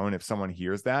context alone, if someone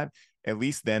hears that, at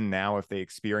least then now, if they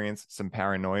experience some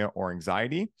paranoia or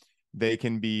anxiety, they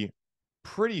can be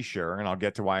pretty sure, and I'll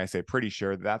get to why I say pretty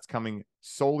sure, that's coming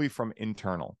solely from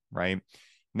internal, right?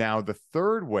 Now, the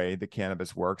third way that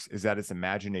cannabis works is that it's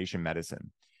imagination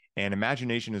medicine. And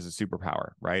imagination is a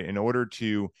superpower, right? In order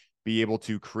to be able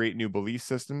to create new belief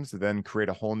systems to then create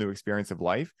a whole new experience of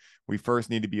life, we first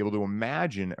need to be able to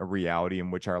imagine a reality in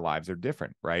which our lives are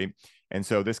different, right? And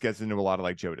so this gets into a lot of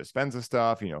like Joe Dispenza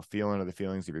stuff, feeling of the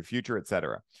feelings of your future,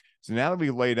 etc. So now that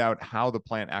we've laid out how the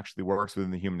plant actually works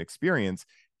within the human experience,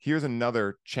 here's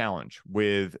another challenge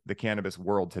with the cannabis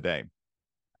world today,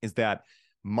 is that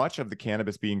much of the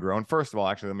cannabis being grown, first of all,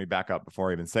 actually, let me back up before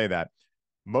I even say that.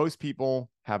 Most people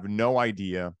have no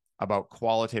idea about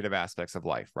qualitative aspects of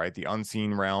life, right? The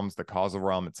unseen realms, the causal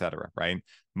realm, et cetera, right?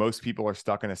 Most people are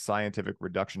stuck in a scientific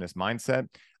reductionist mindset.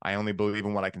 I only believe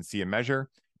in what I can see and measure.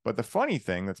 But the funny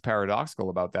thing that's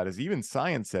paradoxical about that is even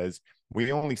science says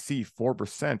we only see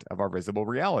 4% of our visible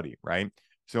reality, right?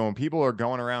 So when people are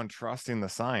going around trusting the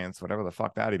science, whatever the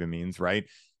fuck that even means, right?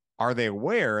 Are they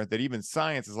aware that even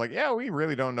science is like, yeah, we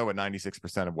really don't know what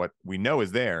 96% of what we know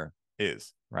is there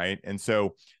is, right? And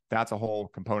so that's a whole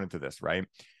component to this, right?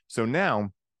 So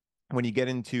now when you get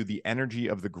into the energy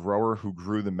of the grower who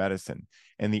grew the medicine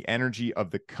and the energy of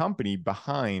the company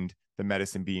behind the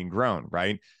medicine being grown,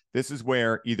 right? This is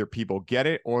where either people get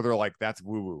it or they're like, that's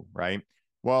woo-woo, right?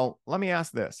 Well, let me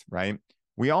ask this, right?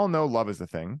 We all know love is a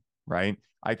thing, right?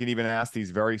 I can even ask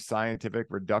these very scientific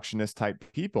reductionist type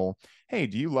people, hey,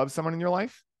 do you love someone in your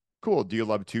life? Cool. Do you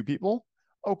love two people?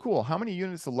 Oh, cool. How many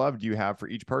units of love do you have for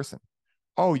each person?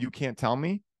 Oh, you can't tell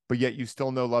me, but yet you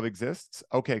still know love exists?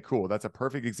 Okay, cool. That's a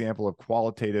perfect example of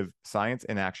qualitative science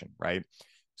in action, right?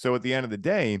 So at the end of the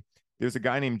day, there's a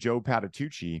guy named Joe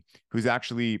Patitucci who's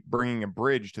actually bringing a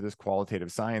bridge to this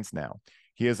qualitative science now.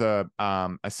 He has a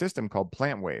system called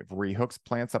Plant Wave where he hooks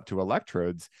plants up to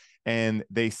electrodes and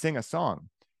they sing a song.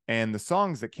 And the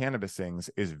songs that cannabis sings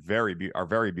are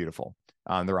very beautiful.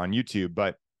 They're on YouTube,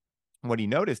 but what he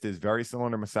noticed is very similar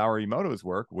to Masaru Emoto's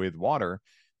work with water.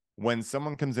 When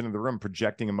someone comes into the room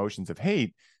projecting emotions of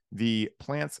hate, the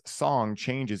plant's song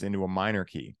changes into a minor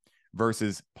key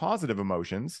versus positive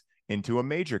emotions into a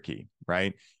major key,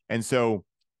 right? And so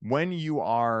when you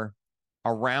are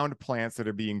around plants that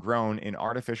are being grown in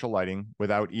artificial lighting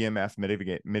without EMF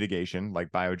mitigation,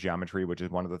 like biogeometry, which is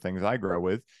one of the things I grow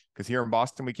with, because here in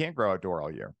Boston, we can't grow outdoor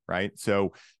all year, right?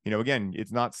 So, again,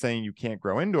 it's not saying you can't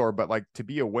grow indoor, but like to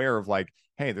be aware of like,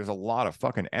 hey, there's a lot of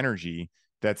fucking energy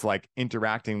that's like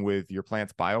interacting with your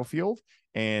plant's biofield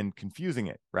and confusing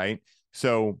it, right?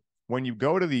 So when you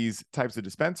go to these types of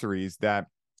dispensaries that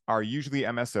are usually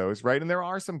MSOs, right? And there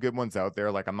are some good ones out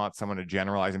there. Like I'm not someone to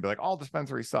generalize and be like, all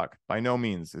dispensaries suck. By no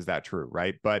means is that true,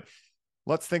 right? But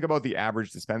let's think about the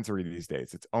average dispensary these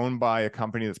days. It's owned by a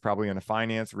company that's probably into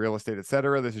finance, real estate, et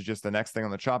cetera. This is just the next thing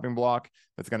on the chopping block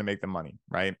that's going to make them money,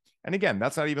 right? And again,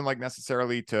 that's not even like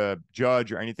necessarily to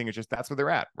judge or anything. It's just that's where they're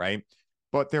at, right?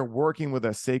 But they're working with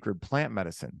a sacred plant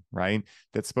medicine, right?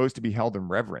 That's supposed to be held in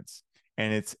reverence.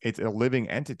 And it's a living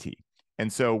entity.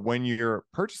 And so when you're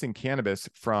purchasing cannabis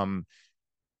from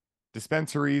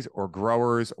dispensaries or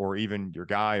growers or even your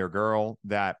guy or girl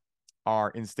that are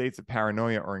in states of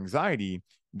paranoia or anxiety,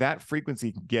 that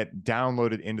frequency can get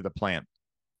downloaded into the plant.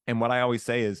 And what I always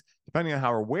say is, depending on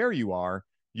how aware you are,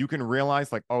 you can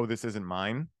realize like, oh, this isn't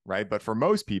mine, right? But for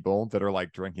most people that are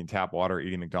like drinking tap water,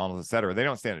 eating McDonald's, et cetera, they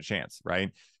don't stand a chance,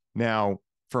 right? Now,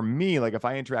 for me, like if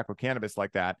I interact with cannabis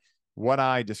like that, what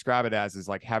I describe it as is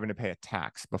like having to pay a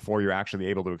tax before you're actually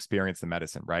able to experience the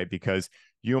medicine, right? Because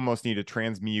you almost need to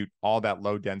transmute all that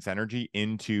low dense energy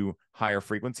into higher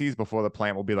frequencies before the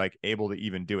plant will be like able to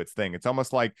even do its thing. It's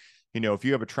almost like, if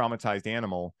you have a traumatized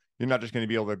animal, you're not just going to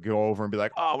be able to go over and be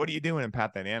like, oh, what are you doing? And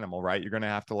pat that animal, right? You're going to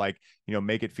have to like,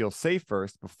 make it feel safe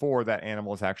first before that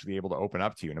animal is actually able to open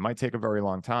up to you. And it might take a very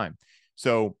long time.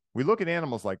 So we look at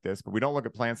animals like this, but we don't look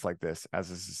at plants like this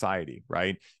as a society,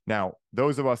 right? Now,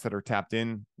 those of us that are tapped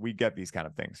in, we get these kind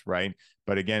of things, right?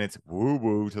 But again, it's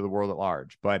woo-woo to the world at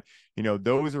large. But,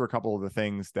 those are a couple of the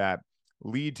things that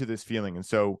lead to this feeling. And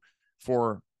so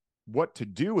for what to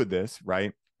do with this,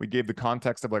 right? We gave the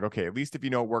context of like, okay, at least if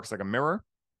it works like a mirror,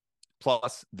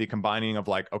 plus the combining of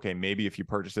like, okay, maybe if you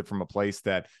purchase it from a place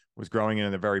that was growing it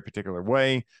in a very particular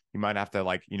way, you might have to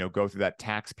like, go through that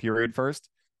tax period first.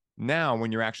 Now,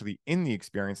 when you're actually in the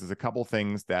experience, there's a couple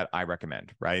things that I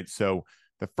recommend, right? So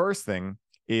the first thing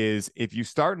is if you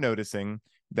start noticing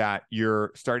that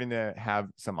you're starting to have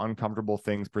some uncomfortable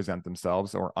things present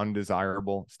themselves or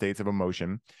undesirable states of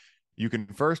emotion, you can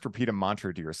first repeat a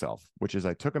mantra to yourself, which is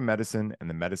I took a medicine and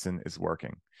the medicine is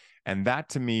working. And that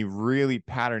to me really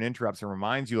pattern interrupts and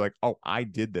reminds you like, oh, I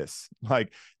did this.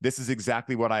 Like, this is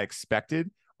exactly what I expected,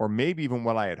 or maybe even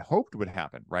what I had hoped would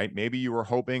happen, right? Maybe you were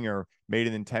hoping or made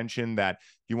an intention that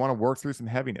you want to work through some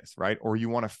heaviness, right? Or you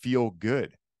want to feel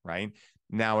good, right?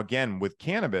 Now, again, with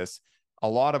cannabis, a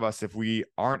lot of us, if we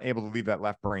aren't able to leave that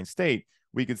left brain state,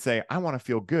 we could say, I want to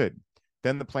feel good.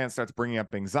 Then the plant starts bringing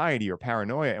up anxiety or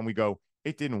paranoia, and we go,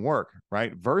 it didn't work,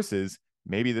 right? Versus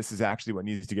maybe this is actually what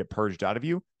needs to get purged out of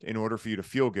you in order for you to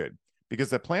feel good. Because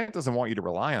the plant doesn't want you to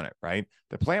rely on it, right?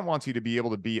 The plant wants you to be able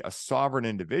to be a sovereign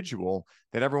individual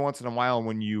that every once in a while,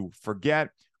 when you forget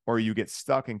or you get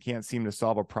stuck and can't seem to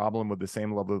solve a problem with the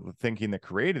same level of thinking that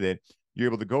created it, you're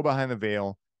able to go behind the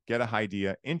veil, get a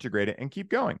idea, integrate it, and keep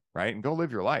going, right? And go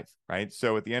live your life, right?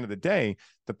 So at the end of the day,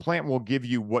 the plant will give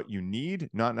you what you need,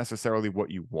 not necessarily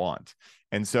what you want.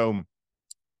 And so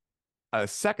a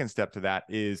second step to that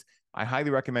is I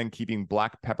highly recommend keeping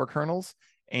black pepper kernels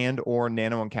and or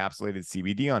nano-encapsulated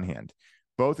CBD on hand.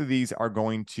 Both of these are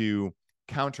going to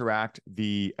counteract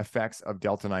the effects of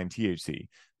delta-9 THC,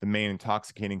 the main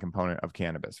intoxicating component of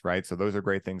cannabis, right? So those are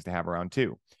great things to have around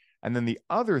too. And then the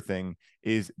other thing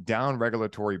is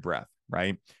down-regulatory breath,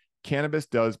 right? Cannabis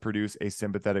does produce a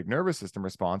sympathetic nervous system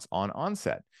response on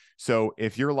onset. So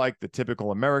if you're like the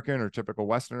typical American or typical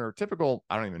Westerner or typical,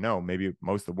 I don't even know, maybe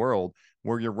most of the world,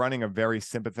 where you're running a very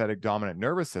sympathetic dominant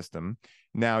nervous system,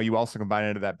 now you also combine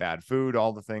into that bad food,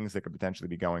 all the things that could potentially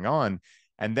be going on,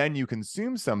 and then you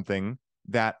consume something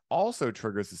that also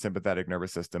triggers the sympathetic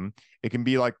nervous system. It can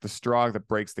be like the straw that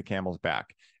breaks the camel's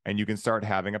back, and you can start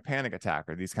having a panic attack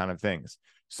or these kind of things.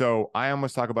 So I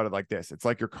almost talk about it like this. It's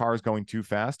like your car is going too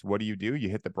fast. What do? You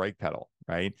hit the brake pedal,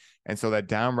 right? And so that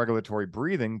down regulatory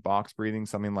breathing, box breathing,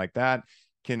 something like that,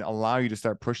 can allow you to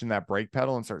start pushing that brake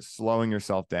pedal and start slowing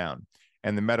yourself down.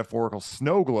 And the metaphorical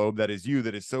snow globe that is you,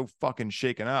 that is so fucking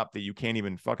shaken up that you can't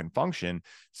even fucking function,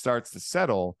 starts to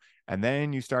settle. And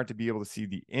then you start to be able to see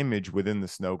the image within the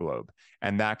snow globe.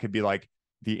 And that could be like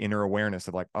the inner awareness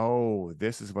of like, oh,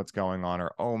 this is what's going on.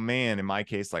 Or, oh man, in my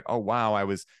case, like, oh, wow, I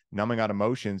was numbing out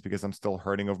emotions because I'm still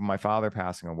hurting over my father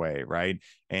passing away. Right.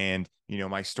 And,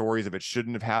 my stories of it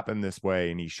shouldn't have happened this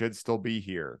way and he should still be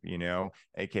here,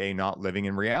 AKA not living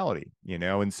in reality,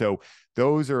 And so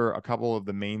those are a couple of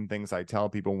the main things I tell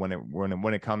people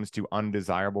when it comes to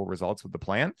undesirable results with the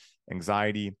plant,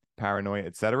 anxiety, paranoia,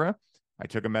 etc. I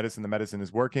took a medicine. The medicine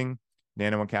is working.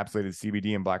 Nano-encapsulated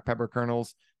CBD and black pepper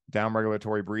kernels, down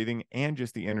regulatory breathing, and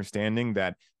just the understanding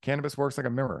that cannabis works like a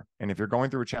mirror. And if you're going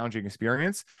through a challenging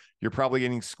experience, you're probably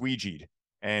getting squeegeed.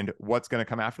 And what's going to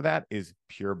come after that is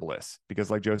pure bliss. Because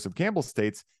like Joseph Campbell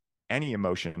states, any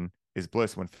emotion is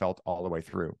bliss when felt all the way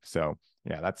through. So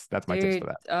yeah, that's my tips for Dude,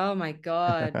 that. oh my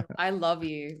God. I love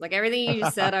you. Like everything you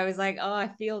just said, I was like, oh, I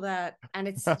feel that.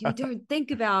 And you don't think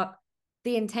about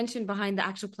the intention behind the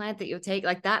actual plant that you'll take.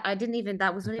 Like that,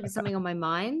 that wasn't even something on my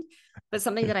mind. But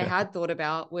something that I had thought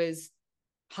about was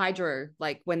hydro.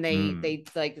 Like when they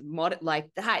like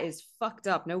that is fucked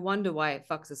up. No wonder why it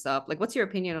fucks us up. Like, what's your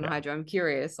opinion on Yeah. hydro? I'm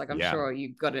curious. Like, I'm Yeah. sure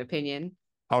you've got an opinion.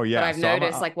 Oh But yeah. I've So I'm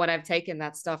noticed like when I've taken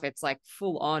that stuff, it's like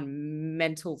full on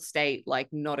mental state, like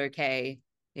not okay.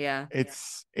 Yeah.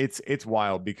 it's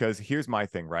wild because here's my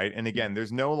thing, right? And again,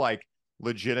 there's no like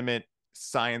legitimate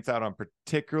science out on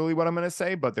particularly what I'm going to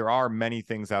say, but there are many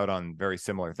things out on very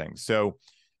similar things. So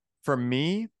for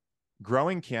me,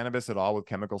 growing cannabis at all with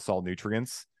chemical salt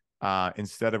nutrients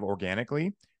instead of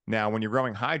organically. Now, when you're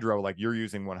growing hydro, like you're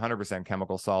using 100%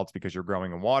 chemical salts because you're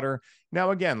growing in water.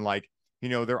 Now, again, like,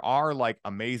 there are like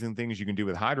amazing things you can do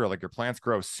with hydro. Like your plants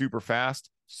grow super fast,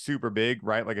 super big,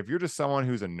 right? Like if you're just someone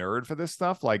who's a nerd for this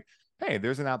stuff, like, hey,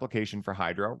 there's an application for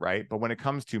hydro, right? But when it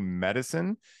comes to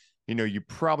medicine, you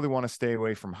probably want to stay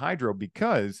away from hydro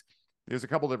because there's a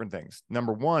couple different things.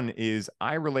 Number one is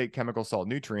I relate chemical salt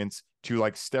nutrients to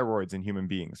like steroids in human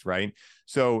beings, right?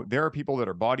 So there are people that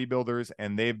are bodybuilders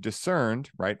and they've discerned,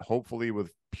 right, hopefully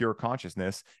with pure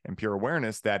consciousness and pure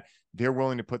awareness, that they're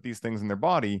willing to put these things in their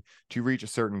body to reach a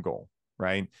certain goal,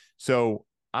 right? So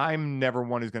I'm never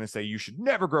one who's going to say you should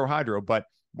never grow hydro, but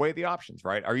weigh the options,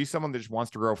 right? Are you someone that just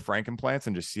wants to grow frankenplants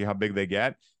and just see how big they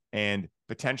get and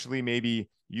potentially maybe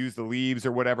use the leaves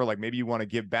or whatever? Like maybe you want to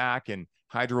give back and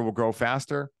hydro will grow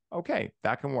faster. Okay,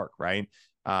 that can work, right?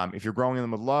 If you're growing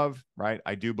them with love, right,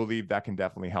 I do believe that can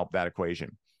definitely help that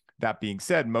equation. That being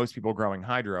said, most people growing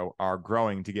hydro are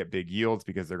growing to get big yields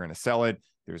because they're going to sell it.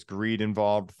 There's greed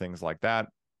involved, things like that.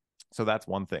 So that's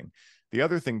one thing. The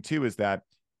other thing too is that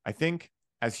I think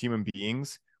as human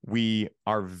beings, we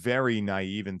are very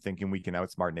naive in thinking we can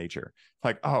outsmart nature.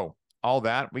 Like, oh, all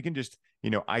that, we can just,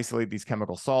 isolate these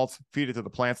chemical salts, feed it to the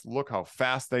plants. Look how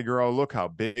fast they grow. Look how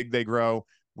big they grow.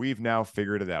 We've now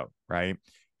figured it out, right?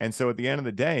 And so at the end of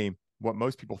the day, what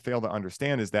most people fail to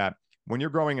understand is that when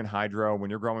you're growing in hydro, when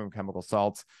you're growing with chemical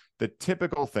salts, the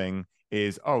typical thing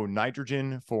is,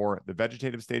 nitrogen for the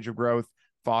vegetative stage of growth,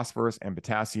 phosphorus and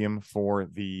potassium for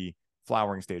the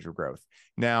flowering stage of growth.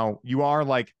 Now, you are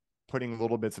like putting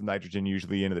little bits of nitrogen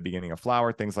usually into the beginning of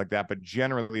flour, things like that. But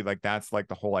generally, like that's like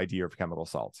the whole idea of chemical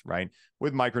salts, right?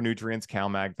 With micronutrients,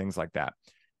 CalMag, things like that.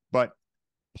 But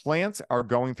plants are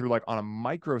going through, like on a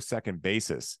microsecond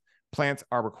basis, plants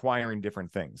are requiring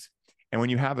different things. And when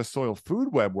you have a soil food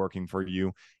web working for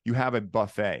you, you have a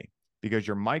buffet, because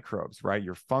your microbes, right,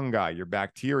 your fungi, your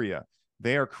bacteria,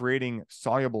 they are creating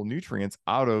soluble nutrients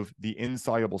out of the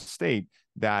insoluble state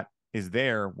that is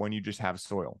there when you just have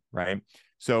soil, right?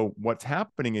 So what's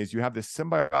happening is you have this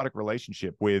symbiotic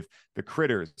relationship with the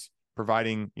critters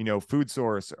providing, food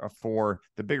source for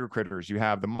the bigger critters. You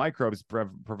have the microbes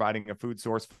providing a food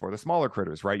source for the smaller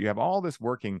critters, right? You have all this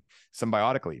working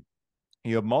symbiotically.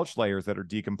 You have mulch layers that are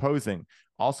decomposing,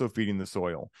 also feeding the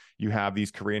soil. You have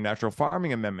these Korean natural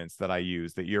farming amendments that I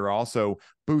use that you're also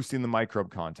boosting the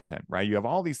microbe content, right? You have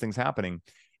all these things happening.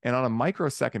 And on a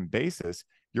microsecond basis,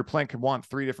 your plant could want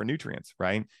 3 different nutrients,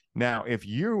 right? Now, if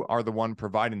you are the one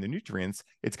providing the nutrients,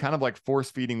 it's kind of like force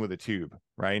feeding with a tube,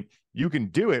 right? You can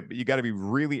do it, but you got to be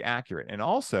really accurate. And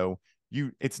also,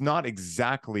 it's not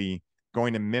exactly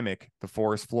going to mimic the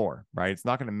forest floor, right? It's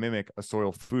not going to mimic a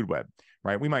soil food web,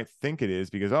 right? We might think it is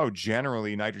because,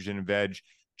 generally nitrogen and veg,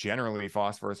 generally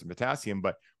phosphorus and potassium,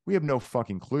 but we have no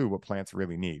fucking clue what plants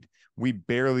really need. We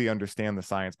barely understand the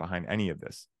science behind any of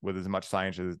this, with as much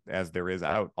science as there is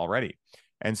out already.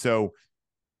 And so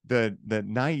the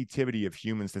naivety of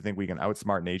humans to think we can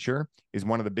outsmart nature is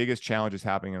one of the biggest challenges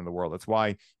happening in the world. That's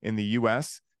why in the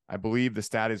US, I believe the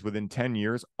stat is within 10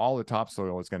 years, all the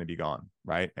topsoil is going to be gone,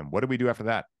 right? And what do we do after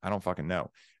that? I don't fucking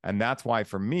know. And that's why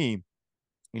for me,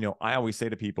 I always say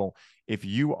to people, if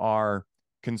you are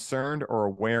concerned or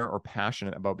aware or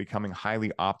passionate about becoming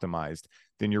highly optimized,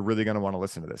 then you're really going to want to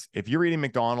listen to this. If you're eating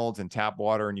McDonald's and tap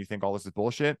water and you think all this is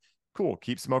bullshit, cool,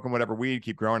 keep smoking whatever weed,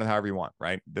 keep growing it however you want,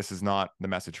 right? This is not the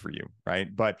message for you,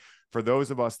 right? But for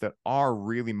those of us that are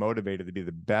really motivated to be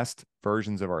the best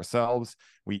versions of ourselves,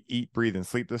 we eat, breathe, and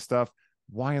sleep this stuff.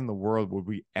 Why in the world would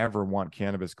we ever want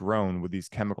cannabis grown with these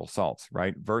chemical salts,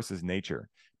 right? Versus nature?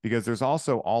 Because there's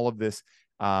also all of this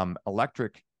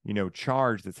electric,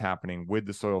 charge that's happening with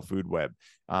the soil food web.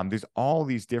 There's all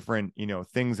these different,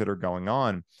 things that are going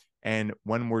on. And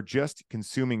when we're just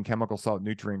consuming chemical salt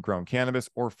nutrient grown cannabis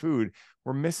or food,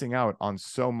 we're missing out on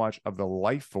so much of the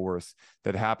life force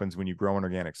that happens when you grow in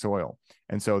organic soil.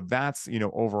 And so that's,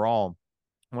 overall,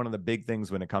 one of the big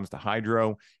things when it comes to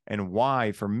hydro, and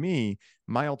why, for me,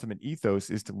 my ultimate ethos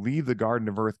is to leave the Garden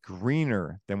of Earth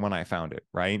greener than when I found it,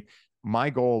 right? My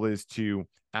goal is to,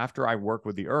 after I work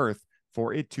with the earth,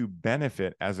 for it to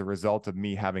benefit as a result of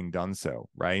me having done so,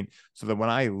 right? So that when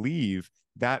I leave,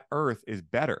 that earth is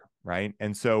better, right?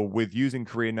 And so with using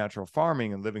Korean natural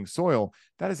farming and living soil,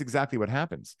 that is exactly what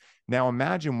happens. Now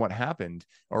imagine what happened,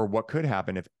 or what could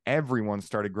happen, if everyone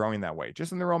started growing that way,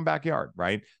 just in their own backyard,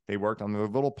 right? They worked on their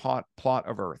little plot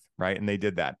of earth, right? And they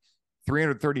did that.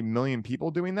 330 million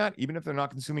people doing that, even if they're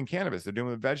not consuming cannabis, they're doing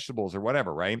it with vegetables or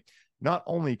whatever, right? Not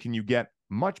only can you get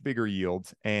much bigger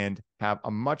yields and have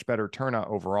a much better turnout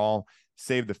overall,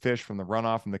 save the fish from the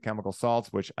runoff from the chemical salts,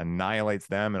 which annihilates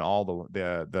them and all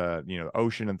the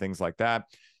ocean and things like that.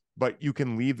 But you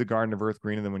can leave the Garden of Earth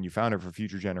greener than when you found it for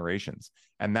future generations.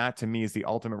 And that to me is the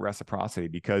ultimate reciprocity,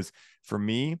 because for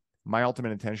me, my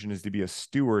ultimate intention is to be a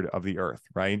steward of the earth,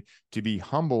 right? To be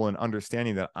humble and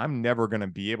understanding that I'm never going to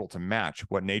be able to match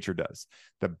what nature does.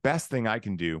 The best thing I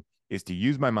can do is to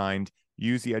use my mind,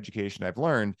 use the education I've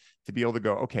learned to be able to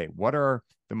go, okay, what are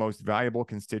the most valuable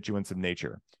constituents of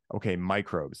nature? Okay,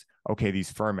 microbes. Okay,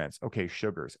 these ferments. Okay,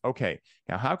 sugars. Okay,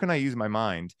 now how can I use my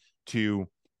mind to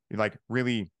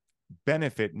really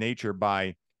benefit nature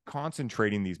by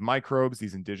concentrating these microbes,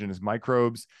 these indigenous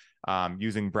microbes,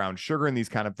 using brown sugar and these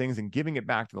kind of things, and giving it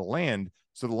back to the land.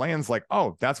 So the land's like,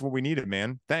 oh, that's what we needed,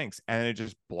 man. Thanks. And it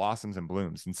just blossoms and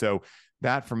blooms. And so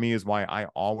that for me is why I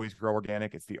always grow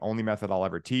organic. It's the only method I'll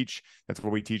ever teach. That's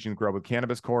what we teach in the Grow with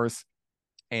Cannabis course.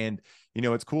 And,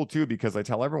 it's cool too, because I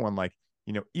tell everyone,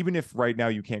 even if right now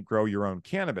you can't grow your own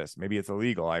cannabis, maybe it's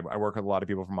illegal. I work with a lot of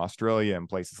people from Australia and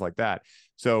places like that.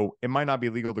 So it might not be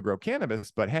legal to grow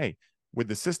cannabis, but hey, with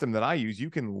the system that I use, you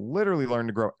can literally learn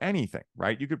to grow anything,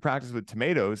 right? You could practice with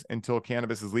tomatoes until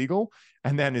cannabis is legal.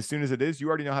 And then as soon as it is, you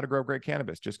already know how to grow great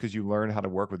cannabis just because you learned how to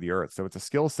work with the earth. So it's a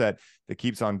skill set that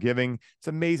keeps on giving. It's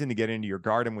amazing to get into your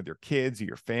garden with your kids or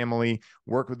your family,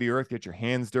 work with the earth, get your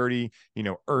hands dirty.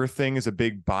 Earthing is a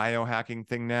big biohacking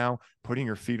thing now, putting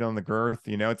your feet on the earth.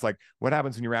 It's like, what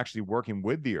happens when you're actually working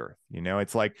with the earth?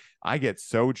 It's like, I get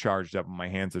so charged up when my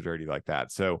hands are dirty like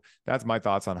that. So that's my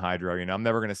thoughts on hydro. I'm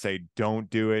never going to say don't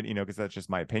do it, because that's just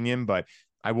my opinion. But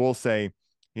I will say,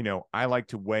 I like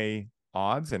to weigh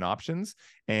odds and options,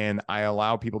 and I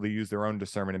allow people to use their own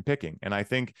discernment in picking. And I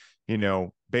think,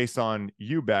 based on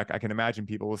you, Beck, I can imagine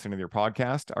people listening to your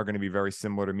podcast are going to be very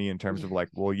similar to me in terms of like,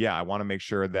 well, yeah, I want to make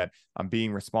sure that I'm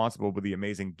being responsible with the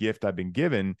amazing gift I've been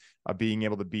given of being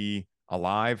able to be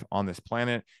alive on this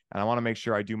planet. And I want to make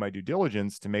sure I do my due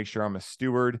diligence to make sure I'm a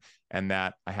steward and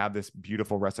that I have this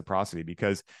beautiful reciprocity,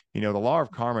 because, the law of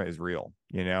karma is real,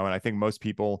 and I think most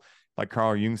people, like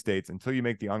Carl Jung states, until you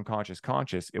make the unconscious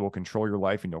conscious, it will control your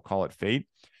life and you'll call it fate.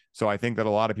 So I think that a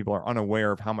lot of people are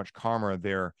unaware of how much karma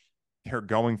they're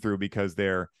going through because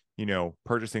they're,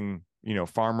 purchasing,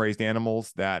 farm raised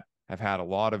animals that have had a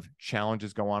lot of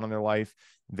challenges go on in their life.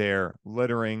 They're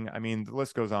littering. I mean, the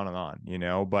list goes on and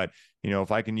on, but,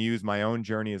 if I can use my own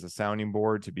journey as a sounding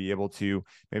board to be able to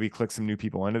maybe click some new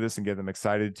people into this and get them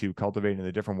excited to cultivate in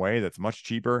a different way that's much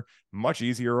cheaper, much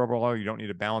easier overall. You don't need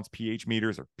to balance pH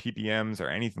meters or ppms or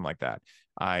anything like that.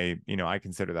 I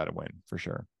consider that a win for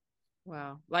sure.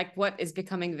 Wow. Like what is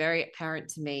becoming very apparent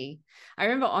to me. I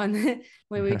remember on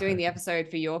when we were doing the episode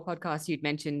for your podcast, you'd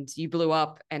mentioned you blew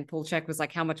up and Paul Check was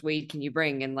like, how much weed can you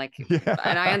bring? And like,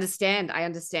 and I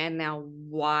understand now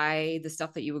why the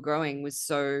stuff that you were growing was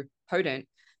so potent,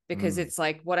 because it's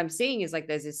like, what I'm seeing is like,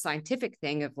 there's this scientific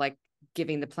thing of like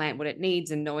giving the plant what it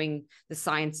needs and knowing the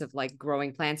science of like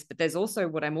growing plants. But there's also,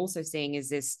 what I'm also seeing is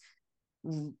this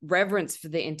reverence for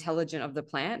the intelligence of the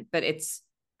plant, but it's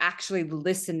actually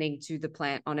listening to the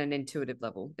plant on an intuitive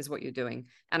level is what you're doing.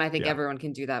 And I think everyone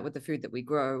can do that with the food that we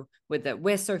grow, with that.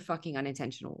 We're so fucking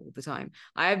unintentional all the time.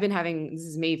 I've been having, this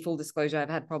is me, full disclosure,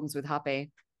 I've had problems with hape,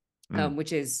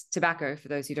 which is tobacco. For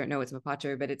those who don't know, it's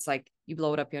mapacho, but it's like you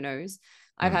blow it up your nose.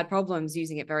 I've had problems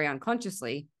using it very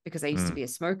unconsciously because I used to be a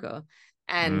smoker.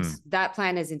 And that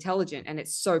plant is intelligent and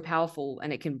it's so powerful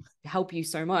and it can help you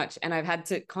so much. And I've had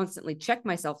to constantly check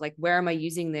myself, like, where am I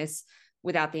using this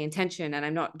without the intention, and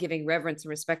I'm not giving reverence and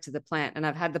respect to the plant. And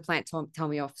I've had the plant tell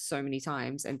me off so many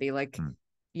times and be like,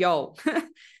 yo,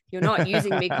 you're not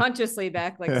using me consciously,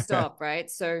 back, like stop. Right.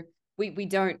 So we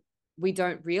don't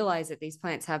realize that these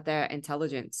plants have their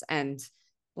intelligence. And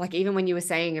like, even when you were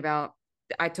saying about,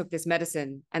 I took this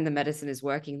medicine and the medicine is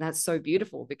working, that's so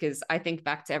beautiful, because I think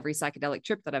back to every psychedelic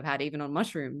trip that I've had, even on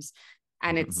mushrooms.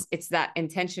 And it's that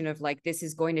intention of like, this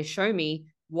is going to show me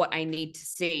what I need to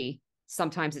see.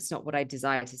 Sometimes it's not what I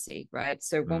desire to see, right?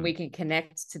 So when we can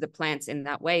connect to the plants in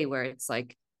that way, where it's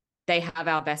like they have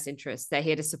our best interests, they're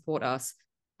here to support us,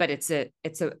 but it's a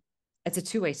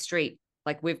two-way street.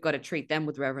 Like, we've got to treat them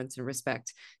with reverence and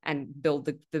respect and build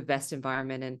the best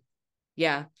environment. And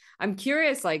yeah, I'm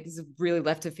curious, like, this is a really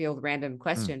left of field random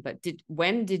question, but do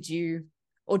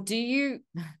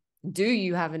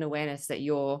you have an awareness that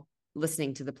you're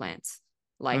listening to the plants?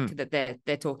 Like that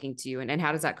they're talking to you, and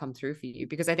how does that come through for you?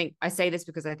 Because I think I say this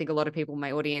because I think a lot of people in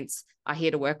my audience are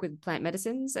here to work with plant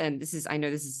medicines, and I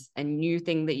know this is a new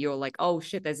thing that you're like, oh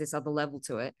shit, there's this other level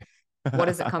to it. How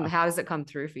does it come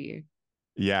through for you?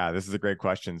 Yeah, this is a great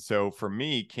question. So for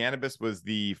me, cannabis was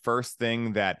the first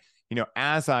thing that,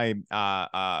 as I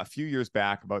a few years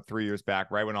back, about 3 years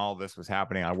back, right when all of this was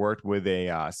happening, I worked with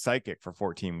a psychic for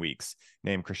 14 weeks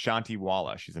named Krishanti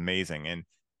Walla. She's amazing. And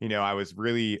I was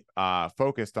really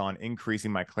focused on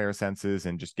increasing my clairsenses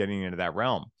and just getting into that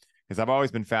realm, because I've always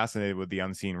been fascinated with the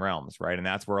unseen realms, right? And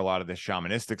that's where a lot of this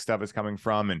shamanistic stuff is coming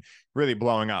from and really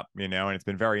blowing up, and it's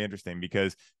been very interesting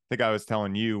because I think I was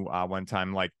telling you one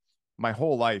time, like, my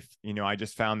whole life, I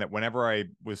just found that whenever I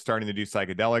was starting to do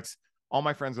psychedelics, all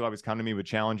my friends would always come to me with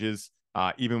challenges.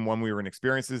 Even when we were in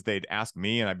experiences, they'd ask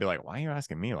me and I'd be like, why are you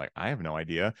asking me? Like, I have no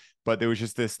idea. But there was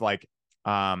just this like,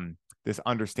 this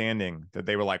understanding that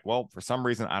they were like, well, for some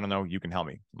reason, I don't know, you can help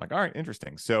me. I'm like, all right,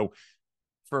 interesting. So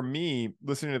for me,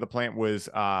 listening to the plant was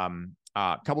a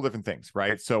couple different things,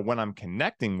 right? So when I'm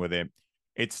connecting with it,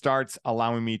 it starts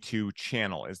allowing me to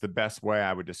channel, is the best way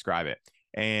I would describe it.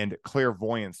 And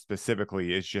clairvoyance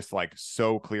specifically is just like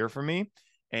so clear for me.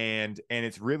 And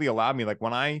it's really allowed me, like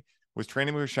when I was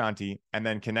training with Shanti and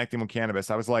then connecting with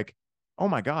cannabis, I was like, oh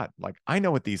my God, like I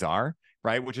know what these are.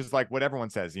 Right. Which is like what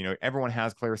everyone says, everyone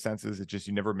has clear senses. It's just,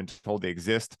 you've never been told they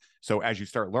exist. So as you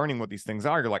start learning what these things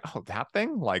are, you're like, oh, that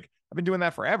thing, like I've been doing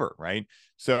that forever. Right.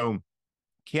 So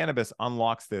cannabis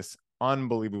unlocks this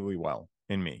unbelievably well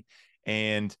in me.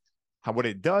 And what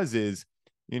it does is,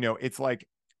 it's like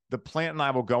the plant and I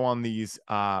will go on these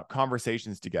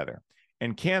conversations together.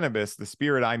 And cannabis, the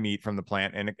spirit I meet from the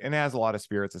plant, and it has a lot of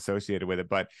spirits associated with it,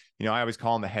 but, I always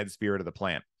call him the head spirit of the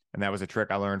plant. And that was a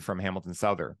trick I learned from Hamilton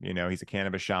Souther. He's a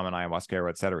cannabis shaman, ayahuasca,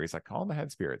 et cetera. He's like, call him the head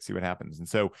spirit, see what happens. And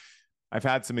so I've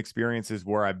had some experiences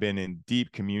where I've been in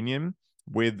deep communion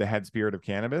with the head spirit of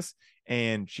cannabis,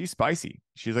 and she's spicy.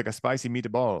 She's like a spicy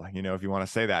meatball, you know, if you want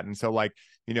to say that. And so like,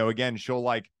 you know, again,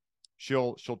 she'll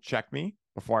check me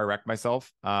before I wreck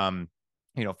myself.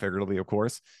 You know, figuratively, of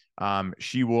course.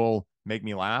 She will make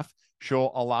me laugh.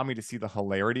 She'll allow me to see the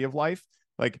hilarity of life.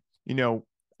 Like, you know,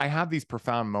 I have these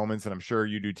profound moments, and I'm sure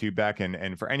you do too, Beck.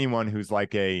 And for anyone who's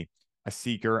like a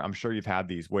seeker, I'm sure you've had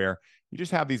these where you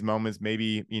just have these moments,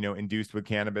 maybe, you know, induced with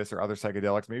cannabis or other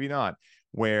psychedelics, maybe not,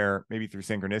 where maybe through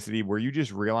synchronicity, where you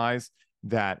just realize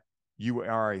that you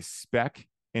are a speck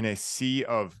in a sea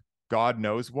of God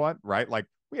knows what, right? Like,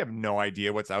 we have no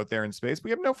idea what's out there in space.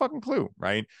 We have no fucking clue,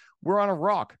 right? We're on a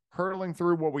rock hurtling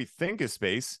through what we think is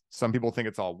space. Some people think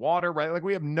it's all water, right? Like,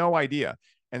 we have no idea.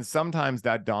 And sometimes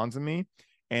that dawns on me,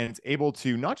 and it's able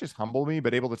to not just humble me,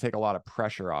 but able to take a lot of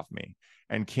pressure off me.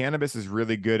 And cannabis is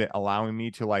really good at allowing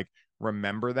me to like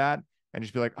remember that and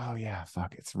just be like, oh yeah,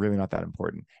 fuck, it's really not that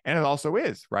important. And it also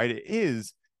is, right? It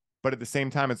is. But at the same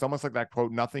time, it's almost like that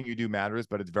quote, nothing you do matters,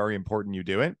 but it's very important you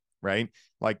do it, right?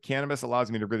 Like, cannabis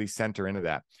allows me to really center into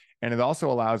that. And it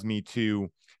also allows me to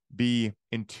be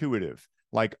intuitive.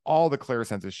 Like, all the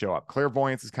clairsenses show up.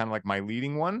 Clairvoyance is kind of like my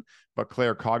leading one, but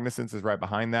claircognizance is right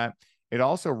behind that. It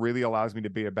also really allows me to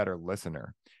be a better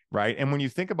listener, right? And when you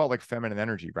think about like feminine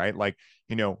energy, right? Like,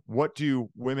 you know, what do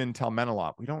women tell men a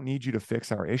lot? We don't need you to fix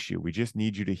our issue. We just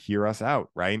need you to hear us out,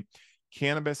 right?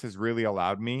 Cannabis has really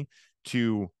allowed me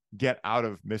to get out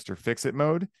of Mr. Fix-It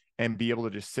mode and be able to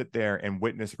just sit there and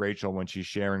witness Rachel when she's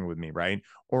sharing with me, right?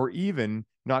 Or even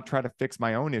not try to fix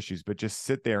my own issues, but just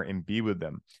sit there and be with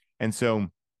them. And so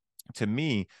to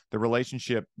me, the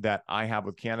relationship that I have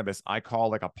with cannabis, I call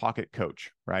like a pocket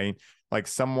coach, right? Like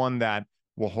someone that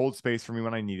will hold space for me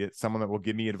when I need it, someone that will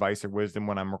give me advice or wisdom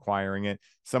when I'm requiring it,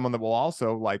 someone that will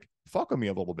also like fuck with me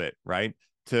a little bit, right?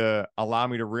 To allow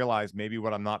me to realize maybe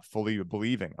what I'm not fully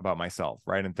believing about myself,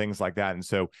 right? And things like that. And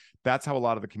so that's how a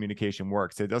lot of the communication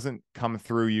works. It doesn't come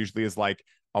through usually as like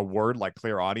a word like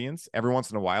clear audience. Every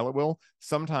once in a while it will.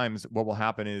 Sometimes what will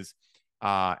happen is,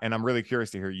 and I'm really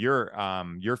curious to hear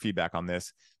your feedback on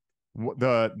this.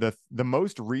 The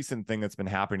most recent thing that's been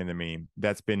happening to me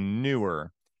that's been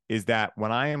newer is that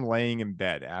when I am laying in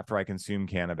bed after I consume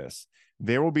cannabis,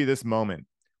 there will be this moment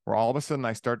where all of a sudden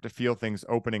I start to feel things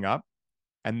opening up,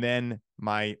 and then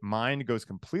my mind goes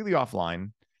completely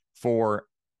offline for,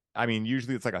 I mean,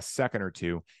 usually it's like a second or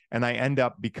two, and I end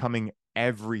up becoming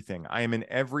everything. I am in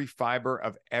every fiber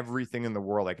of everything in the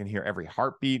world. I can hear every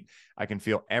heartbeat. I can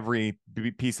feel every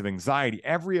piece of anxiety,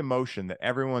 every emotion that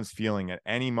everyone's feeling at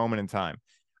any moment in time.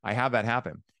 I have that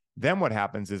happen. Then what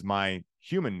happens is my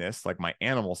humanness, like my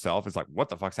animal self, is like, what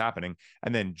the fuck's happening?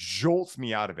 And then jolts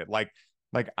me out of it. Like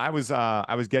I was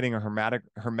getting a hermetic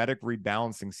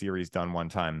rebalancing series done one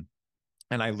time,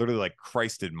 and I literally like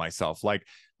Christed myself. Like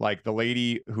the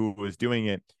lady who was doing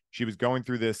it, she was going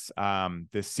through this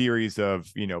series of,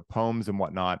 you know, poems and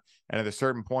whatnot, and at a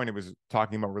certain point it was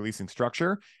talking about releasing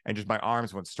structure, and just my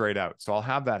arms went straight out. So I'll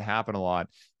have that happen a lot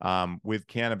with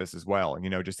cannabis as well, you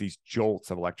know, just these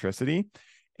jolts of electricity.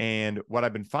 And what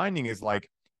I've been finding is like,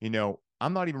 you know,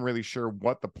 I'm not even really sure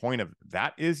what the point of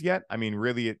that is yet. I mean,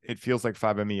 really, it feels like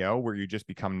 5-MeO, where you just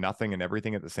become nothing and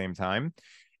everything at the same time.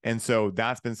 And so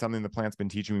that's been something the plant's been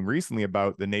teaching me recently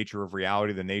about the nature of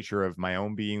reality, the nature of my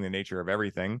own being, the nature of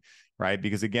everything, right?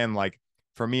 Because again, like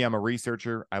for me, I'm a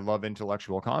researcher. I love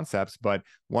intellectual concepts. But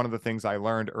one of the things I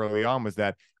learned early on was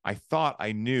that I thought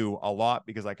I knew a lot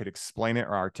because I could explain it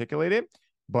or articulate it.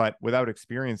 But without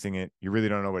experiencing it, you really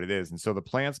don't know what it is. And so the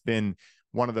plant's been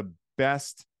one of the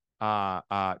best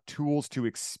tools to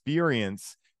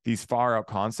experience these far out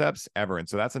concepts ever. And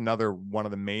so that's another one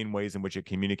of the main ways in which it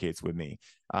communicates with me.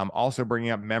 Also bringing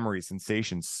up memories,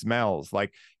 sensations, smells.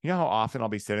 Like, you know how often I'll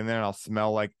be sitting there and I'll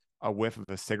smell like a whiff of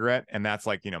a cigarette, and that's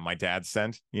like, you know, my dad's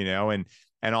scent, you know, and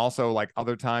also like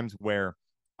other times where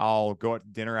I'll go out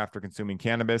to dinner after consuming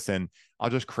cannabis and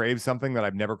I'll just crave something that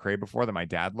I've never craved before that my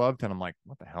dad loved. And I'm like,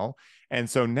 what the hell? And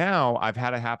so now I've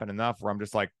had it happen enough where I'm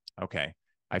just like, okay,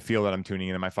 I feel that I'm tuning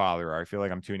into my father, or I feel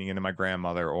like I'm tuning into my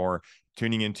grandmother, or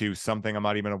tuning into something I'm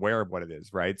not even aware of what it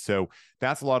is, right? So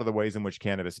that's a lot of the ways in which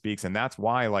cannabis speaks. And that's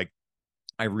why, like,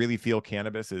 I really feel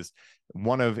cannabis is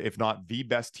one of, if not the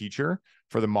best teacher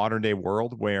for the modern day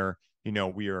world, where, you know,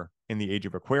 we are in the age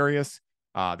of Aquarius.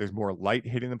 There's more light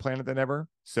hitting the planet than ever.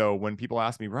 So when people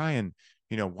ask me, Ryan,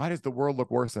 you know, why does the world look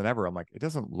worse than ever? I'm like, it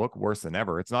doesn't look worse than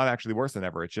ever. It's not actually worse than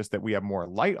ever. It's just that we have more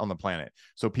light on the planet.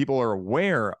 So people are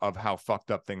aware of how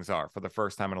fucked up things are for the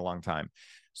first time in a long time.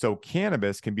 So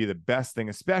cannabis can be the best thing,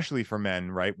 especially for men,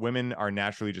 right? Women are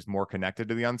naturally just more connected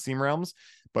to the unseen realms.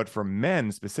 But for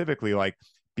men specifically, like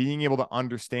being able to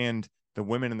understand the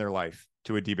women in their life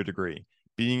to a deeper degree,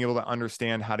 being able to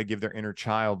understand how to give their inner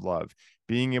child love,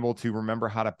 being able to remember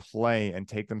how to play and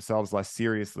take themselves less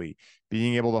seriously,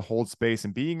 being able to hold space,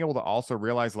 and being able to also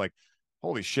realize, like,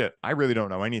 holy shit, I really don't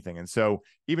know anything. And so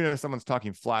even if someone's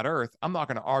talking flat earth, I'm not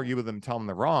going to argue with them, tell them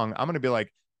they're wrong. I'm going to be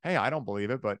like, hey, I don't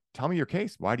believe it, but tell me your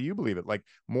case. Why do you believe it? Like,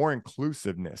 more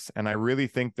inclusiveness. And I really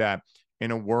think that in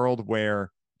a world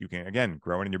where you can, again,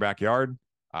 grow it in your backyard,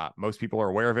 most people are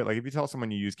aware of it. Like, if you tell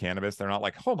someone you use cannabis, they're not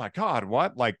like, oh my God,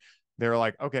 what? Like, they're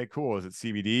like, okay, cool. Is it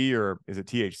CBD or is it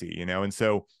THC? You know? And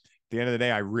so at the end of the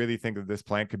day, I really think that this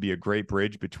plant could be a great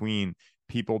bridge between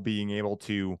people being able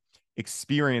to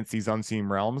experience these unseen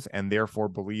realms and therefore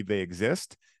believe they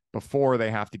exist before they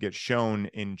have to get shown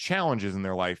in challenges in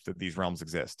their life that these realms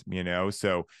exist, you know?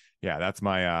 So yeah, that's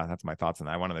my thoughts on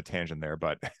that. I went on a tangent there,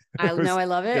 but I know, I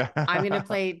love it. yeah.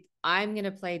 I'm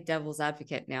gonna play devil's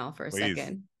advocate now for a Please,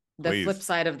 second. The flip please.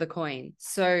 side of the coin.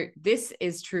 So this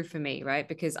is true for me, right?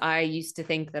 Because I used to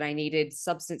think that I needed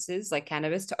substances like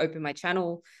cannabis to open my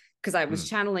channel, because I was Mm,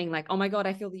 channeling like, oh my God,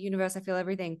 I feel the universe, I feel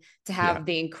everything, to yeah. have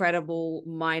the incredible,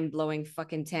 mind-blowing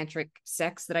fucking tantric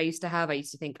sex that I used to have. I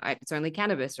used to think it's only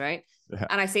cannabis, right? Yeah.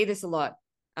 And I see this a lot.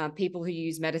 People who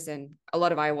use medicine, a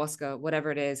lot of ayahuasca,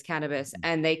 whatever it is, cannabis,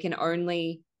 and they can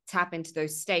only tap into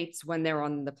those states when they're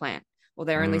on the plant, or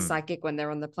they're only Mm, psychic when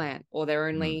they're on the plant, or they're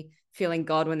mm, only feeling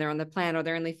God when they're on the plant, or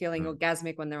they're only feeling mm,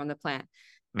 orgasmic when they're on the plant.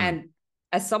 mm, And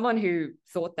as someone who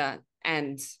thought that,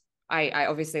 and I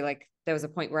obviously, like, there was a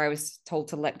point where I was told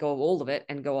to let go of all of it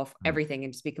and go off mm, everything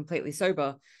and just be completely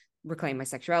sober, reclaim my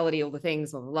sexuality, all the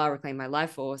things, blah, blah, blah, reclaim my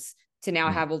life force, to now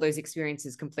mm, have all those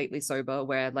experiences completely sober,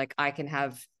 where like I can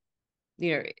have,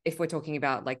 you know, if we're talking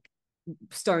about like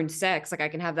stoned sex, like I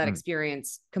can have that mm.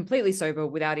 experience completely sober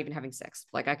without even having sex.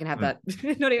 Like I can have Mm.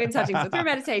 that not even touching, so through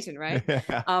meditation, right?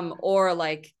 Yeah. Or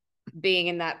like being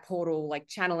in that portal, like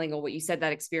channeling, or what you said,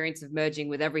 that experience of merging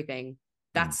with everything. Mm.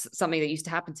 That's something that used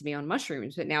to happen to me on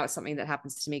mushrooms, but now it's something that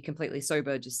happens to me completely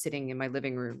sober, just sitting in my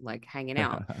living room, like hanging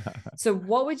out. So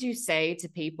what would you say to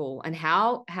people, and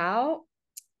how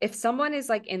if someone is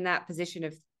like in that position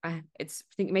of,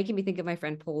 making me think of my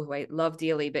friend Paul, who I love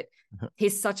dearly, but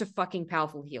he's such a fucking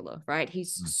powerful healer, right?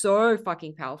 He's Mm. so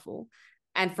fucking powerful.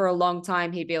 And for a long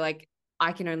time, he'd be like,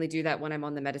 I can only do that when I'm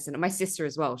on the medicine. And my sister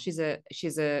as well. She's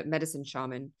a medicine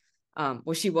shaman.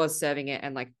 Well, she was serving it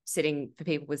and like sitting for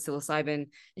people with psilocybin.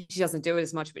 She doesn't do it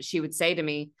as much, but she would say to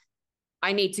me,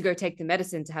 I need to go take the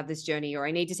medicine to have this journey, or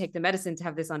I need to take the medicine to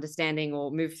have this understanding,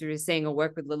 or move through this thing, or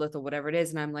work with Lilith, or whatever it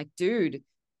is. And I'm like, dude,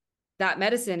 that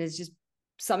medicine is just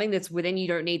something that's within you.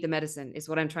 Don't need the medicine, is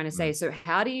what I'm trying to say. Mm. So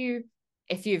how do you,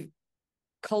 if you've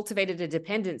cultivated a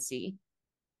dependency,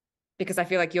 because I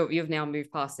feel like you've now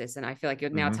moved past this, and I feel like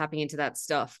you're now Mm-hmm. tapping into that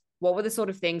stuff, what were the sort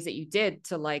of things that you did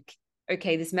to like,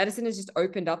 okay, this medicine has just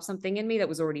opened up something in me that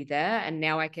was already there, and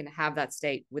now I can have that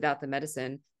state without the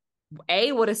medicine?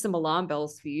 What are some alarm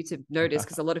bells for you to notice?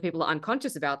 Because a lot of people are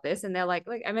unconscious about this, and they're like,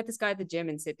 I met this guy at the gym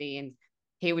in Sydney, and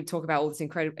he would talk about all this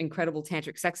incredible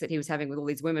tantric sex that he was having with all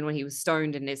these women when he was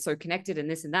stoned, and is so connected, and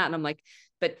this and that. And I'm like,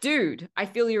 but dude, I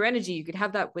feel your energy. You could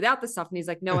have that without the stuff. And he's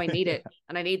like, no, I need it,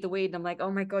 and I need the weed. And I'm like, oh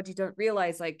my God, you don't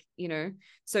realize, like, you know.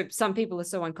 So some people are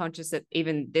so unconscious that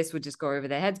even this would just go over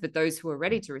their heads. But those who are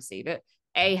ready to receive it,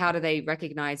 how do they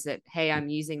recognize that, hey, I'm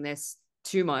using this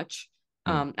too much,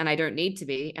 Mm. and I don't need to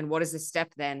be? And what is the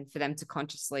step then for them to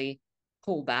consciously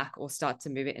pull back or start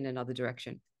to move it in another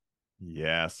direction?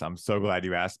 Yes, I'm so glad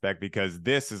you asked, Beck, because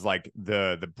this is like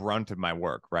the brunt of my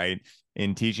work, right?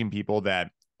 In teaching people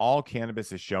that all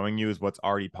cannabis is showing you is what's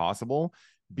already possible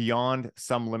beyond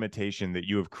some limitation that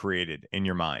you have created in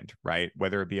your mind, right?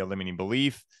 Whether it be a limiting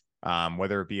belief,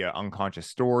 whether it be an unconscious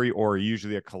story, or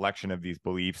usually a collection of these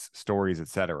beliefs, stories,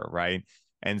 etc., right?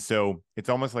 And so it's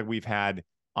almost like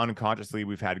unconsciously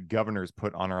we've had governors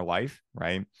put on our life,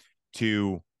 right,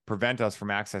 to prevent us from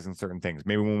accessing certain things.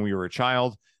 Maybe when we were a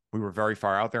child, we were very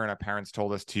far out there and our parents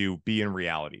told us to be in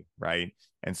reality, right?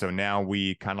 And so now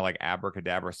we kind of like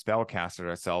abracadabra spell casted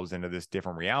ourselves into this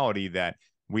different reality that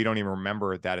we don't even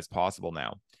remember that is possible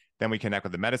now. Then we connect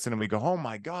with the medicine and we go, oh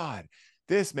my God,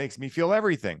 this makes me feel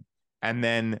everything. And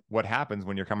then what happens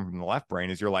when you're coming from the left brain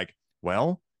is you're like,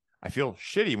 well, I feel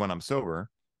shitty when I'm sober.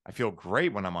 I feel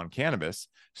great when I'm on cannabis.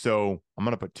 So I'm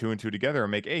going to put two and two together and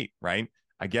make eight, right?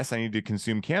 I guess I need to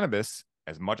consume cannabis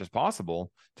as much as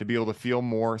possible to be able to feel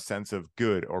more sense of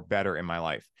good or better in my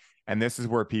life. And this is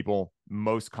where people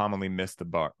most commonly miss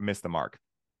the mark.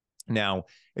 Now,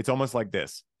 it's almost like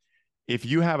this. If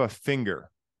you have a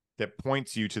finger that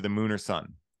points you to the moon or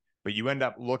sun, but you end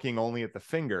up looking only at the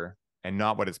finger and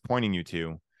not what it's pointing you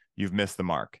to, you've missed the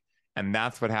mark. And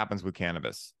that's what happens with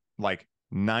cannabis. Like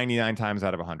 99 times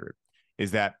out of 100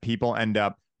 is that people end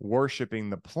up worshiping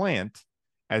the plant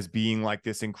as being like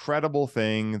this incredible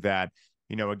thing that,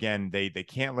 again, they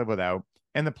can't live without.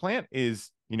 And the plant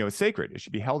is, sacred. It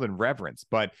should be held in reverence.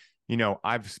 But,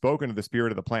 I've spoken to the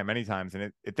spirit of the plant many times,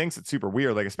 and it thinks it's super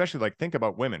weird. Like, especially like think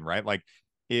about women, right? Like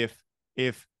if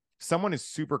someone is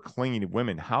super clingy to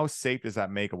women, how safe does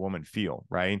that make a woman feel,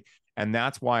 right? And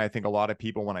that's why I think a lot of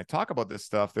people, when I talk about this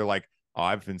stuff, they're like, oh,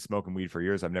 I've been smoking weed for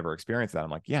years, I've never experienced that. I'm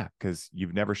like, yeah, because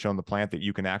you've never shown the plant that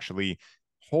you can actually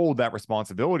hold that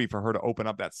responsibility for her to open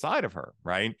up that side of her,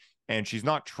 right? And she's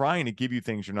not trying to give you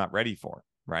things you're not ready for,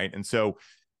 right? And so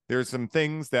there's some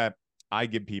things that I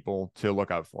give people to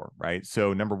look out for, right?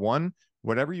 So number one,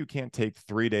 whatever you can't take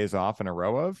 3 days off in a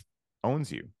row of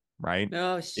owns you, right?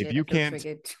 Oh If shit, I you feel can't,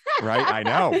 triggered. right? I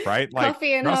know, right? Like,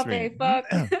 Coffee and trust me. happy, fuck.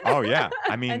 Oh yeah.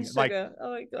 I And mean, like, sugar.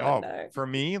 Oh my god, oh, no. for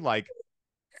me, like,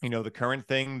 the current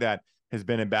thing that has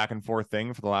been a back and forth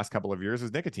thing for the last couple of years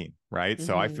is nicotine, right?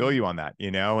 So I feel you on that,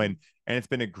 and it's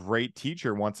been a great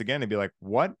teacher once again to be like,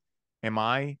 what am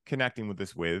I connecting with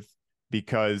this with?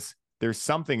 Because there's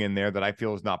something in there that I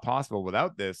feel is not possible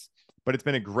without this. But it's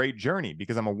been a great journey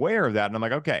because I'm aware of that, and I'm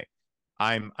like, okay,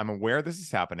 I'm aware this is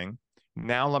happening.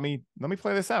 Now let me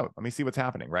play this out. Let me see what's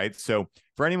happening, right? So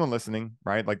for anyone listening,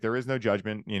 right, like there is no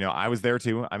judgment. I was there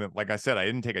too. I mean, like I said, I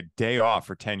didn't take a day off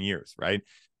for 10 years, right?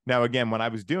 Now, again, when I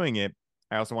was doing it,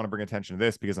 I also want to bring attention to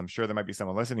this because I'm sure there might be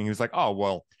someone listening who's like, oh,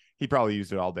 well, he probably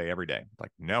used it all day, every day.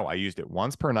 Like, no, I used it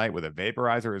once per night with a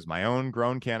vaporizer as my own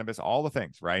grown cannabis, all the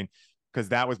things, right? Because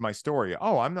that was my story.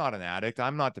 Oh, I'm not an addict.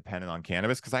 I'm not dependent on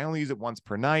cannabis because I only use it once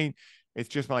per night. It's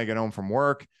just when I get home from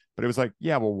work. But it was like,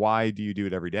 yeah, well, why do you do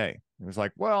it every day? It was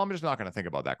like, well, I'm just not going to think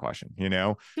about that question,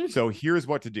 So here's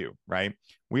what to do, right?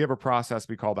 We have a process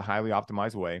we call the highly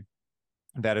optimized way.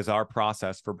 That is our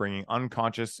process for bringing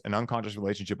an unconscious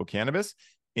relationship with cannabis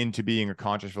into being a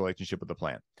conscious relationship with the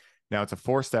plant. Now, it's a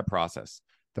 4-step process.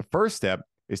 The first step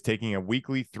is taking a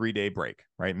weekly 3-day break,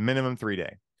 right? Minimum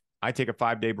 3-day. I take a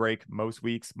 5-day break most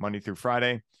weeks, Monday through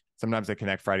Friday. Sometimes I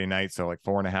connect Friday night, so like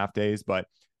 4.5 days. But,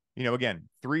 again,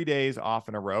 3 days off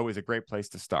in a row is a great place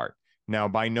to start. Now,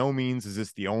 by no means is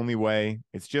this the only way.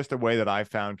 It's just a way that I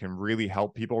found can really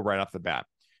help people right off the bat.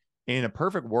 In a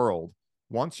perfect world,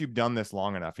 once you've done this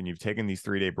long enough and you've taken these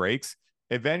 3-day breaks,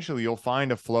 eventually you'll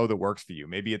find a flow that works for you.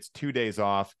 Maybe it's 2 days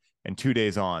off and 2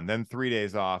 days on, then 3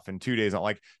 days off and 2 days on.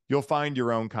 Like you'll find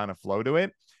your own kind of flow to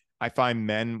it. I find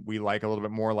men, we like a little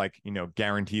bit more like,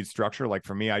 guaranteed structure. Like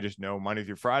for me, I just know Monday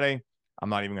through Friday, I'm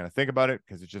not even going to think about it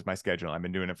because it's just my schedule. I've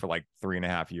been doing it for like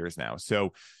 3.5 years now.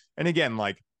 So, and again,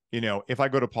 like, if I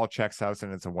go to Paul Check's house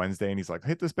and it's a Wednesday and he's like,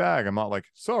 hit this bag, I'm not like,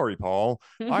 sorry, Paul,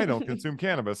 I don't consume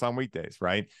cannabis on weekdays,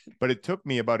 right? But it took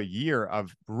me about a year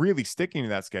of really sticking to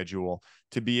that schedule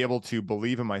to be able to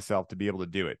believe in myself, to be able to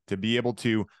do it, to be able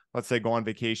to, let's say, go on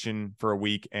vacation for a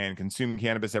week and consume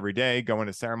cannabis every day, go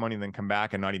into ceremony, and then come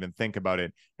back and not even think about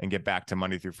it and get back to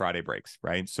Monday through Friday breaks,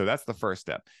 right? So that's the first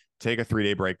step. Take a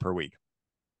 3-day break per week.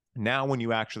 Now, when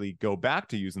you actually go back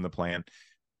to using the plan,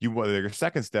 your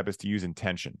second step is to use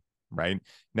intention, right?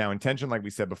 Now, intention, like we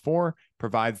said before,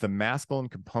 provides the masculine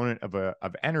component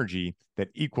of energy that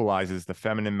equalizes the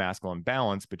feminine masculine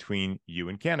balance between you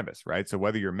and cannabis, right? So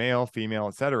whether you're male, female,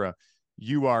 etc.,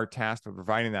 you are tasked with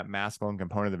providing that masculine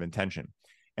component of intention.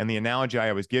 And the analogy I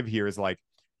always give here is like,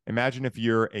 imagine if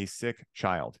you're a sick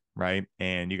child, right?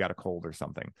 And you got a cold or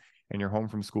something, and you're home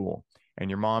from school, and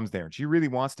your mom's there, and she really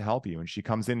wants to help you. And she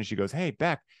comes in and she goes, hey,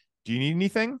 Beck, do you need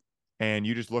anything? And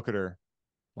you just look at her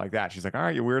like that. She's like, all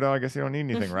right, you weirdo. I guess you don't need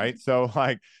anything, right? So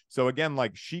again,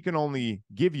 like she can only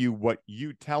give you what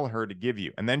you tell her to give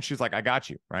you. And then she's like, I got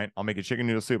you, right? I'll make a chicken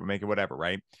noodle soup or make it whatever,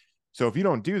 right? So if you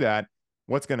don't do that,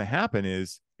 what's going to happen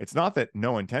is it's not that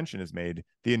no intention is made.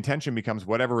 The intention becomes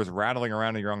whatever is rattling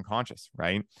around in your unconscious,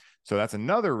 right? So that's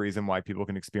another reason why people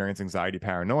can experience anxiety,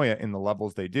 paranoia in the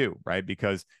levels they do, right?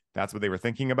 Because that's what they were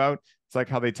thinking about. It's like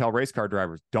how they tell race car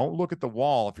drivers, don't look at the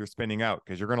wall if you're spinning out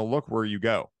because you're going to look where you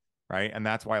go, right? And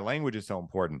that's why language is so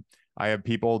important. I have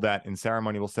people that in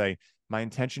ceremony will say, my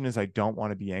intention is I don't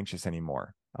want to be anxious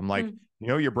anymore. I'm like,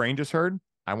 your brain just heard,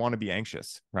 I want to be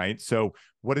anxious, right? So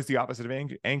what is the opposite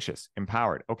of anxious?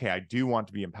 Empowered. Okay, I do want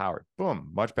to be empowered.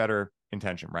 Boom, much better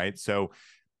intention, right? So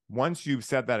once you've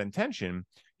set that intention,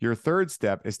 your third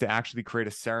step is to actually create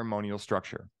a ceremonial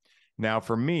structure. Now,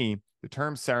 for me, the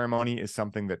term ceremony is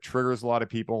something that triggers a lot of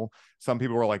people. Some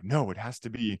people are like, no, it has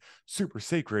to be super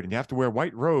sacred and you have to wear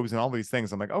white robes and all these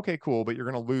things. I'm like, okay, cool, but you're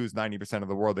going to lose 90% of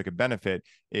the world that could benefit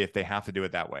if they have to do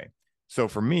it that way. So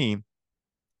for me,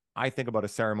 I think about a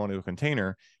ceremonial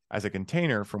container as a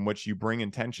container from which you bring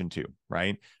intention to,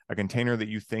 right? A container that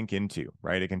you think into,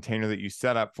 right? A container that you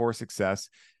set up for success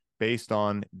based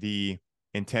on the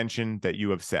intention that you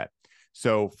have set.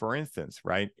 So for instance,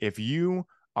 right, if you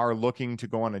are looking to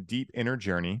go on a deep inner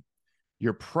journey,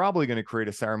 you're probably going to create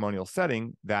a ceremonial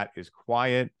setting that is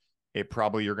quiet.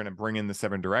 You're going to bring in the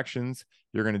 7 directions.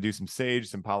 You're going to do some sage,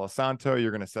 some Palo Santo.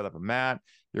 You're going to set up a mat.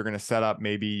 You're going to set up,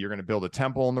 maybe you're going to build a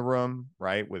temple in the room,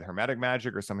 right, with hermetic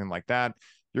magic or something like that.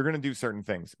 You're going to do certain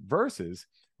things versus,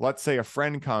 let's say a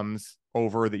friend comes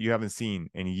over that you haven't seen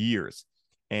in years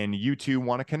and you two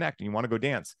want to connect and you want to go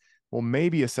dance. Well,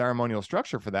 maybe a ceremonial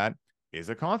structure for that is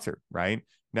a concert, right?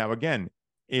 Now, again,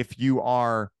 if you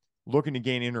are looking to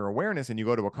gain inner awareness and you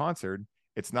go to a concert,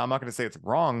 it's not, I'm not going to say it's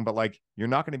wrong, but like, you're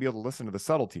not going to be able to listen to the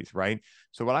subtleties, right?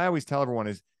 So what I always tell everyone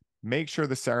is make sure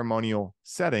the ceremonial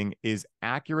setting is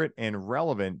accurate and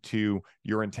relevant to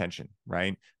your intention,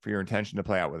 right? For your intention to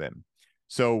play out with him.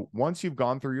 So once you've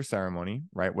gone through your ceremony,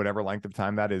 right, whatever length of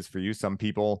time that is for you, some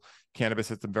people, cannabis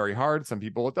hits them very hard. Some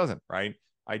people it doesn't, right?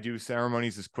 I do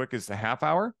ceremonies as quick as a half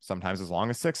hour, sometimes as long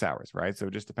as 6 hours, right? So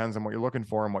it just depends on what you're looking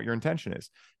for and what your intention is.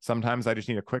 Sometimes I just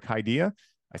need a quick idea.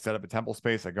 I set up a temple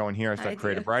space. I go in here, I start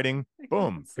creative writing,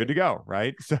 boom, good to go,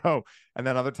 right? So, and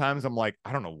then other times I'm like,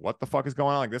 I don't know what the fuck is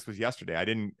going on. Like this was yesterday. I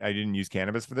didn't use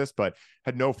cannabis for this, but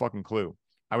had no fucking clue.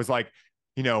 I was like,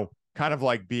 kind of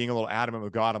like being a little adamant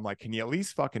with God. I'm like, can you at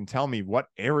least fucking tell me what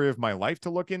area of my life to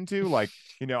look into? Like,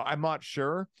 I'm not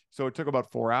sure. So it took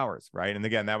about 4 hours, right? And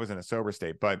again, that was in a sober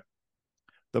state. But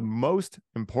the most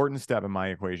important step in my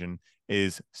equation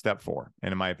is step 4,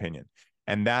 and in my opinion.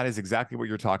 And that is exactly what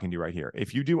you're talking to right here.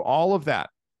 If you do all of that,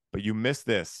 but you miss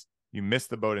this, you miss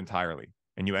the boat entirely,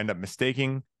 and you end up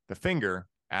mistaking the finger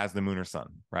as the moon or sun,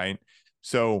 right?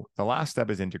 So the last step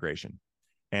is integration.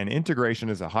 And integration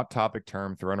is a hot topic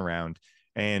term thrown around.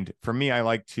 And for me, I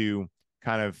like to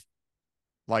kind of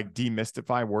like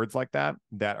demystify words like that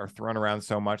are thrown around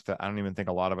so much that I don't even think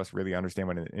a lot of us really understand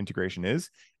what an integration is.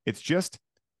 It's just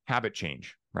habit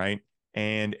change, right?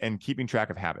 And keeping track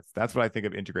of habits. That's what I think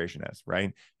of integration as,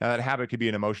 right? Now that habit could be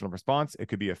an emotional response. It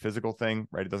could be a physical thing,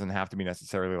 right? It doesn't have to be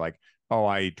necessarily like, oh,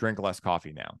 I drink less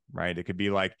coffee now, right? It could be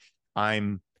like,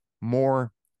 I'm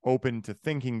more open to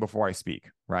thinking before I speak,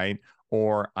 right?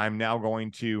 Or I'm now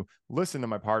going to listen to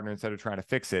my partner instead of trying to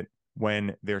fix it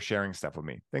when they're sharing stuff with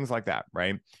me, things like that,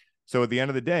 right? So at the end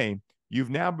of the day, you've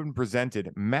now been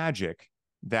presented magic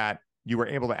that you were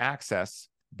able to access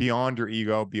beyond your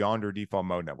ego, beyond your default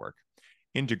mode network.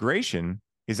 Integration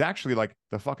is actually like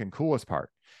the fucking coolest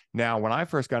part. Now, when I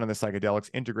first got into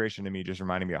psychedelics, integration to me just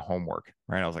reminded me of homework,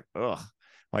 right? I was like, ugh,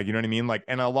 like, you know what I mean? Like,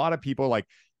 and a lot of people like,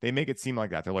 they make it seem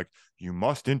like that. They're like, you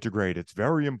must integrate. It's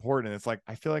very important. It's like,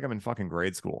 I feel like I'm in fucking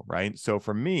grade school, right? So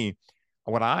for me,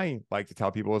 what I like to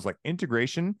tell people is like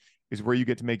integration is where you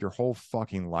get to make your whole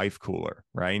fucking life cooler,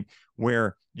 right?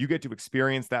 Where you get to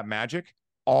experience that magic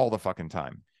all the fucking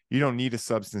time. You don't need a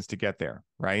substance to get there,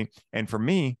 right? And for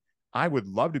me, I would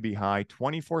love to be high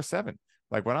 24/7.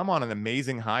 Like when I'm on an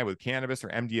amazing high with cannabis or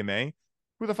MDMA,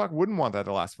 who the fuck wouldn't want that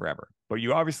to last forever? But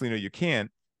you obviously know you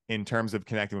can't in terms of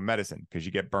connecting with medicine because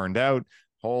you get burned out,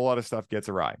 a whole lot of stuff gets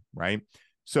awry, right?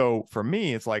 So for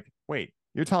me, it's like, wait,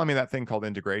 you're telling me that thing called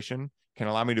integration can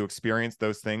allow me to experience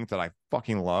those things that I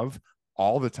fucking love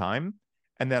all the time.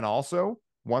 And then also,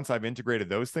 once I've integrated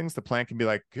those things, the plant can be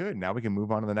like, good, now we can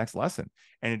move on to the next lesson.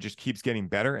 And it just keeps getting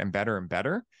better and better and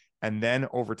better. And then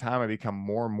over time, I become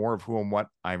more and more of who and what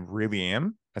I really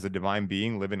am as a divine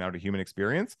being living out a human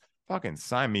experience. Fucking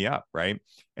sign me up, right?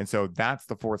 And so that's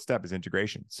the 4th step is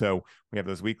integration. So we have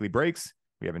those weekly breaks,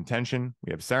 we have intention,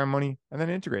 we have ceremony, and then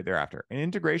integrate thereafter. And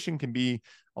integration can be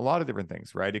a lot of different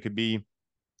things, right? It could be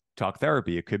talk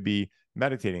therapy, it could be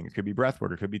meditating, it could be breath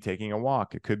work, it could be taking a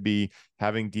walk, it could be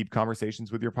having deep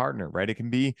conversations with your partner, right? It can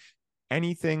be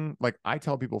anything. Like I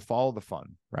tell people, follow the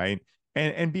fun, right?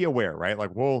 And be aware, right?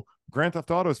 Like, well, Grand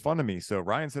Theft Auto is fun to me, so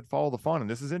Ryan said follow the fun, and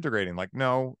this is integrating. Like,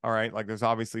 no, all right, like there's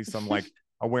obviously some like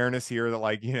awareness here that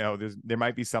like, there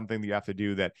might be something that you have to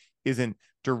do that isn't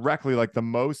directly like the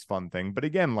most fun thing. But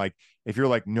again, like if you're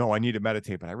like, no, I need to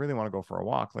meditate, but I really want to go for a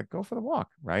walk, like go for the walk,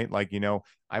 right? Like,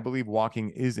 I believe walking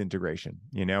is integration,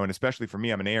 and especially for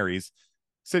me, I'm an Aries,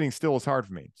 sitting still is hard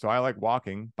for me. So I like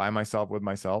walking by myself with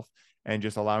myself and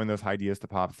just allowing those ideas to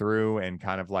pop through and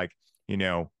kind of like,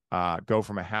 go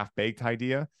from a half-baked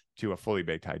idea to a fully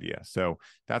baked idea. So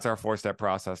that's our 4-step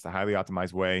process, the highly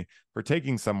optimized way for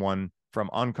taking someone from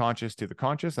unconscious to the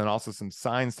conscious, and also some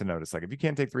signs to notice. Like if you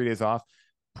can't take 3 days off,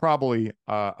 probably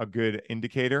a good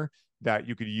indicator that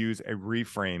you could use a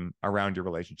reframe around your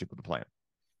relationship with the plant.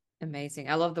 Amazing.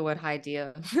 I love the word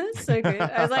idea. So good.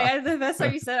 I was like, the first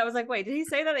time you said it, I was like, wait, did he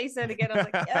say that? He said it again. I was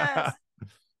like, yes.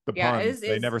 The Yeah, puns,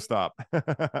 they never stop.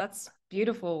 That's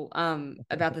beautiful.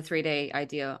 About the 3-day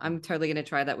idea. I'm totally gonna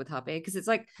try that with Happy because it's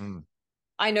like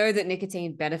I know that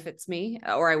nicotine benefits me,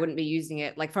 or I wouldn't be using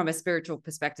it. Like from a spiritual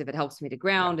perspective, it helps me to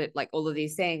ground it, like all of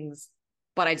these things.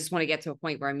 But I just want to get to a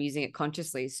point where I'm using it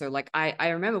consciously. So like I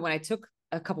remember when I took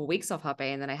a couple of weeks off Harpe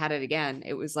and then I had it again,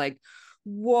 it was like,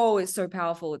 whoa, it's so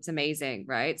powerful. It's amazing.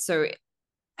 Right. So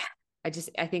I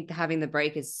think having the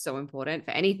break is so important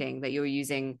for anything that you're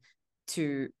using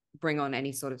to bring on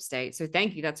any sort of state. So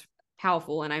thank you. That's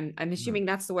powerful. And I'm assuming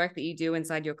that's the work that you do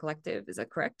inside your collective. Is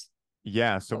that correct?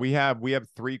 Yeah, so we have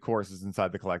 3 courses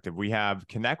inside the collective. We have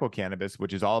Connect with Cannabis,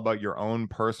 which is all about your own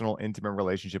personal, intimate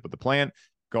relationship with the plant,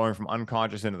 going from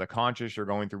unconscious into the conscious. You're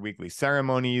going through weekly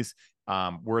ceremonies.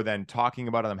 We're then talking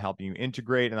about it. I'm helping you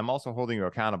integrate, and I'm also holding you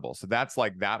accountable. So that's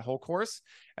like that whole course.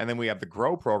 And then we have the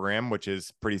Grow program, which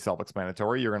is pretty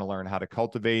self-explanatory. You're going to learn how to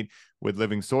cultivate with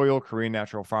living soil, Korean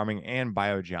natural farming, and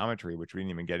biogeometry, which we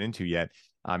didn't even get into yet.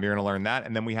 You're going to learn that.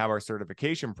 And then we have our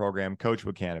certification program, Coach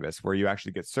with Cannabis, where you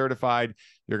actually get certified.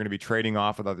 You're going to be trading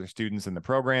off with other students in the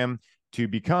program to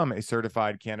become a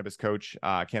certified cannabis coach,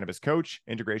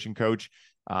 integration coach,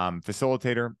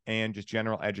 facilitator, and just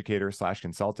general educator /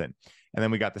 consultant. And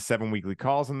then we got the 7 weekly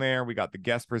calls in there. We got the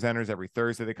guest presenters every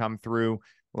Thursday that come through.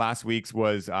 Last week's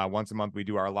was once a month. We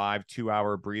do our live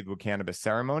 2-hour Breathe with Cannabis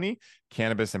ceremony,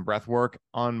 cannabis and breath work.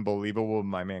 Unbelievable.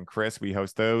 My man, Chris, we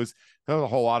host those. There's a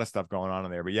whole lot of stuff going on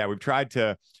in there, but yeah, we've tried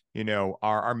to,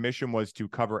 our mission was to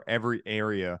cover every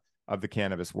area of the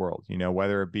cannabis world,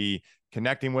 whether it be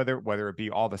connecting with it, whether it be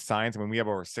all the science. I mean, we have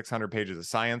over 600 pages of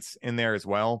science in there as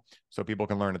well, so people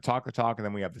can learn to talk the talk, and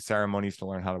then we have the ceremonies to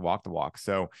learn how to walk the walk.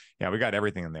 So yeah, we got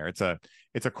everything in there. It's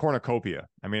a cornucopia.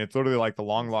 I mean, it's literally like the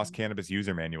long lost cannabis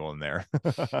user manual in there.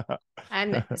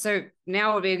 And so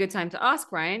now would be a good time to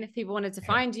ask Ryan, if people wanted to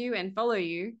find you and follow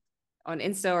you on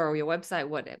Insta or your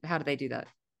website, how do they do that?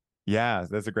 Yeah,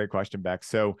 that's a great question, Beck.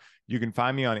 So you can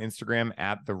find me on Instagram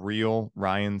at the real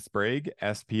Ryan Sprague.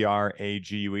 Sprague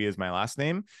is my last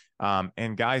name.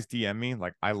 And guys, DM me.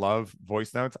 Like, I love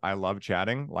voice notes. I love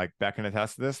chatting. Like, Beck can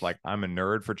attest to this. Like, I'm a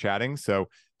nerd for chatting. So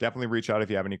definitely reach out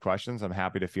if you have any questions. I'm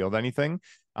happy to field anything.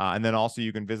 And then also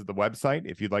you can visit the website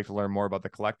if you'd like to learn more about the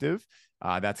collective.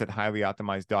 That's at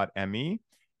highlyoptimized.me.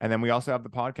 And then we also have the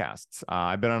podcasts.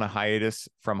 I've been on a hiatus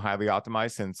from Highly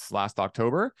Optimized since last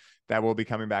October. That will be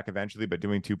coming back eventually, but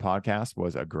doing 2 podcasts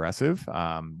was aggressive.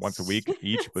 Once a week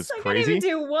each was so crazy. I can't even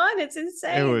do one. It's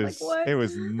insane. It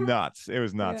was nuts. It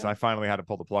was nuts. Yeah. I finally had to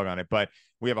pull the plug on it, but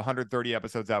we have 130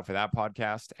 episodes out for that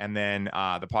podcast. And then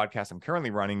the podcast I'm currently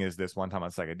running is this One Time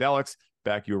on Psychedelics.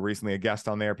 Beck, you were recently a guest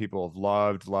on there. People have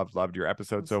loved your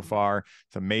episode so far.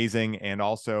 It's amazing. And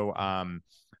also,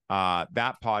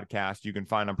 that podcast you can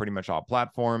find on pretty much all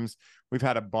platforms. We've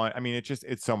had a bunch. I mean,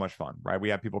 it's so much fun, right? We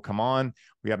have people come on,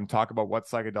 we have them talk about what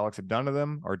psychedelics have done to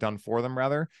them, or done for them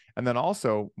rather. And then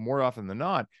also, more often than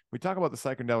not, we talk about the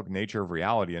psychedelic nature of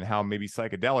reality and how maybe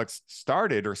psychedelics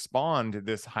started or spawned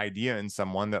this idea in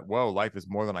someone that, whoa, life is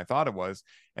more than I thought it was.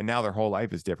 And now their whole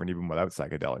life is different even without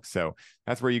psychedelics. So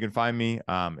that's where you can find me.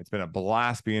 It's been a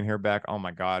blast being here, Beck. Oh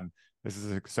my God. This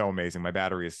is so amazing. My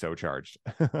battery is so charged.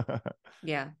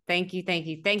 Yeah. Thank you,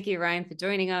 Ryan, for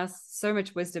joining us. So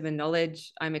much wisdom and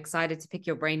knowledge. I'm excited to pick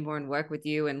your brain more and work with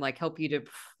you and like help you to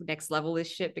next level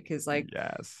this shit, because like,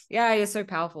 yes. Yeah, you're so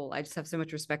powerful. I just have so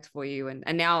much respect for you. And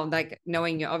now like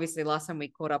knowing you, obviously last time we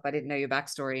caught up, I didn't know your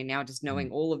backstory. And now just knowing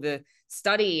all of the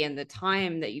study and the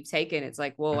time that you've taken, it's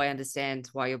like, whoa, I understand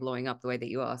why you're blowing up the way that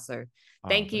you are. So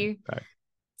thank you.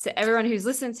 To everyone who's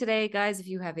listened today, guys, if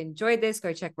you have enjoyed this,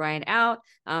 go check Ryan out.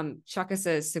 Chuck us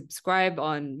a subscribe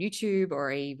on YouTube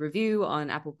or a review on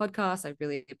Apple Podcasts. I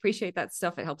really appreciate that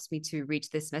stuff. It helps me to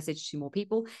reach this message to more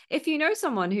people. If you know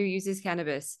someone who uses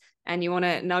cannabis and you want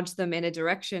to nudge them in a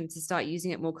direction to start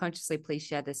using it more consciously, please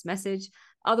share this message.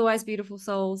 Otherwise, beautiful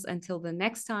souls, until the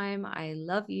next time, I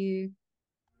love you.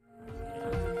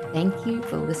 Thank you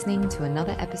for listening to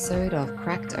another episode of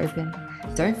Cracked Open.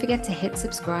 Don't forget to hit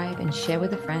subscribe and share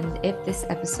with a friend if this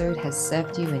episode has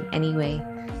served you in any way.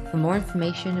 For more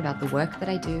information about the work that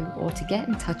I do or to get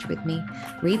in touch with me,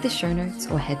 read the show notes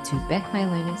or head to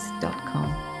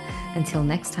beckmylonas.com. Until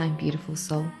next time, beautiful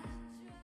soul.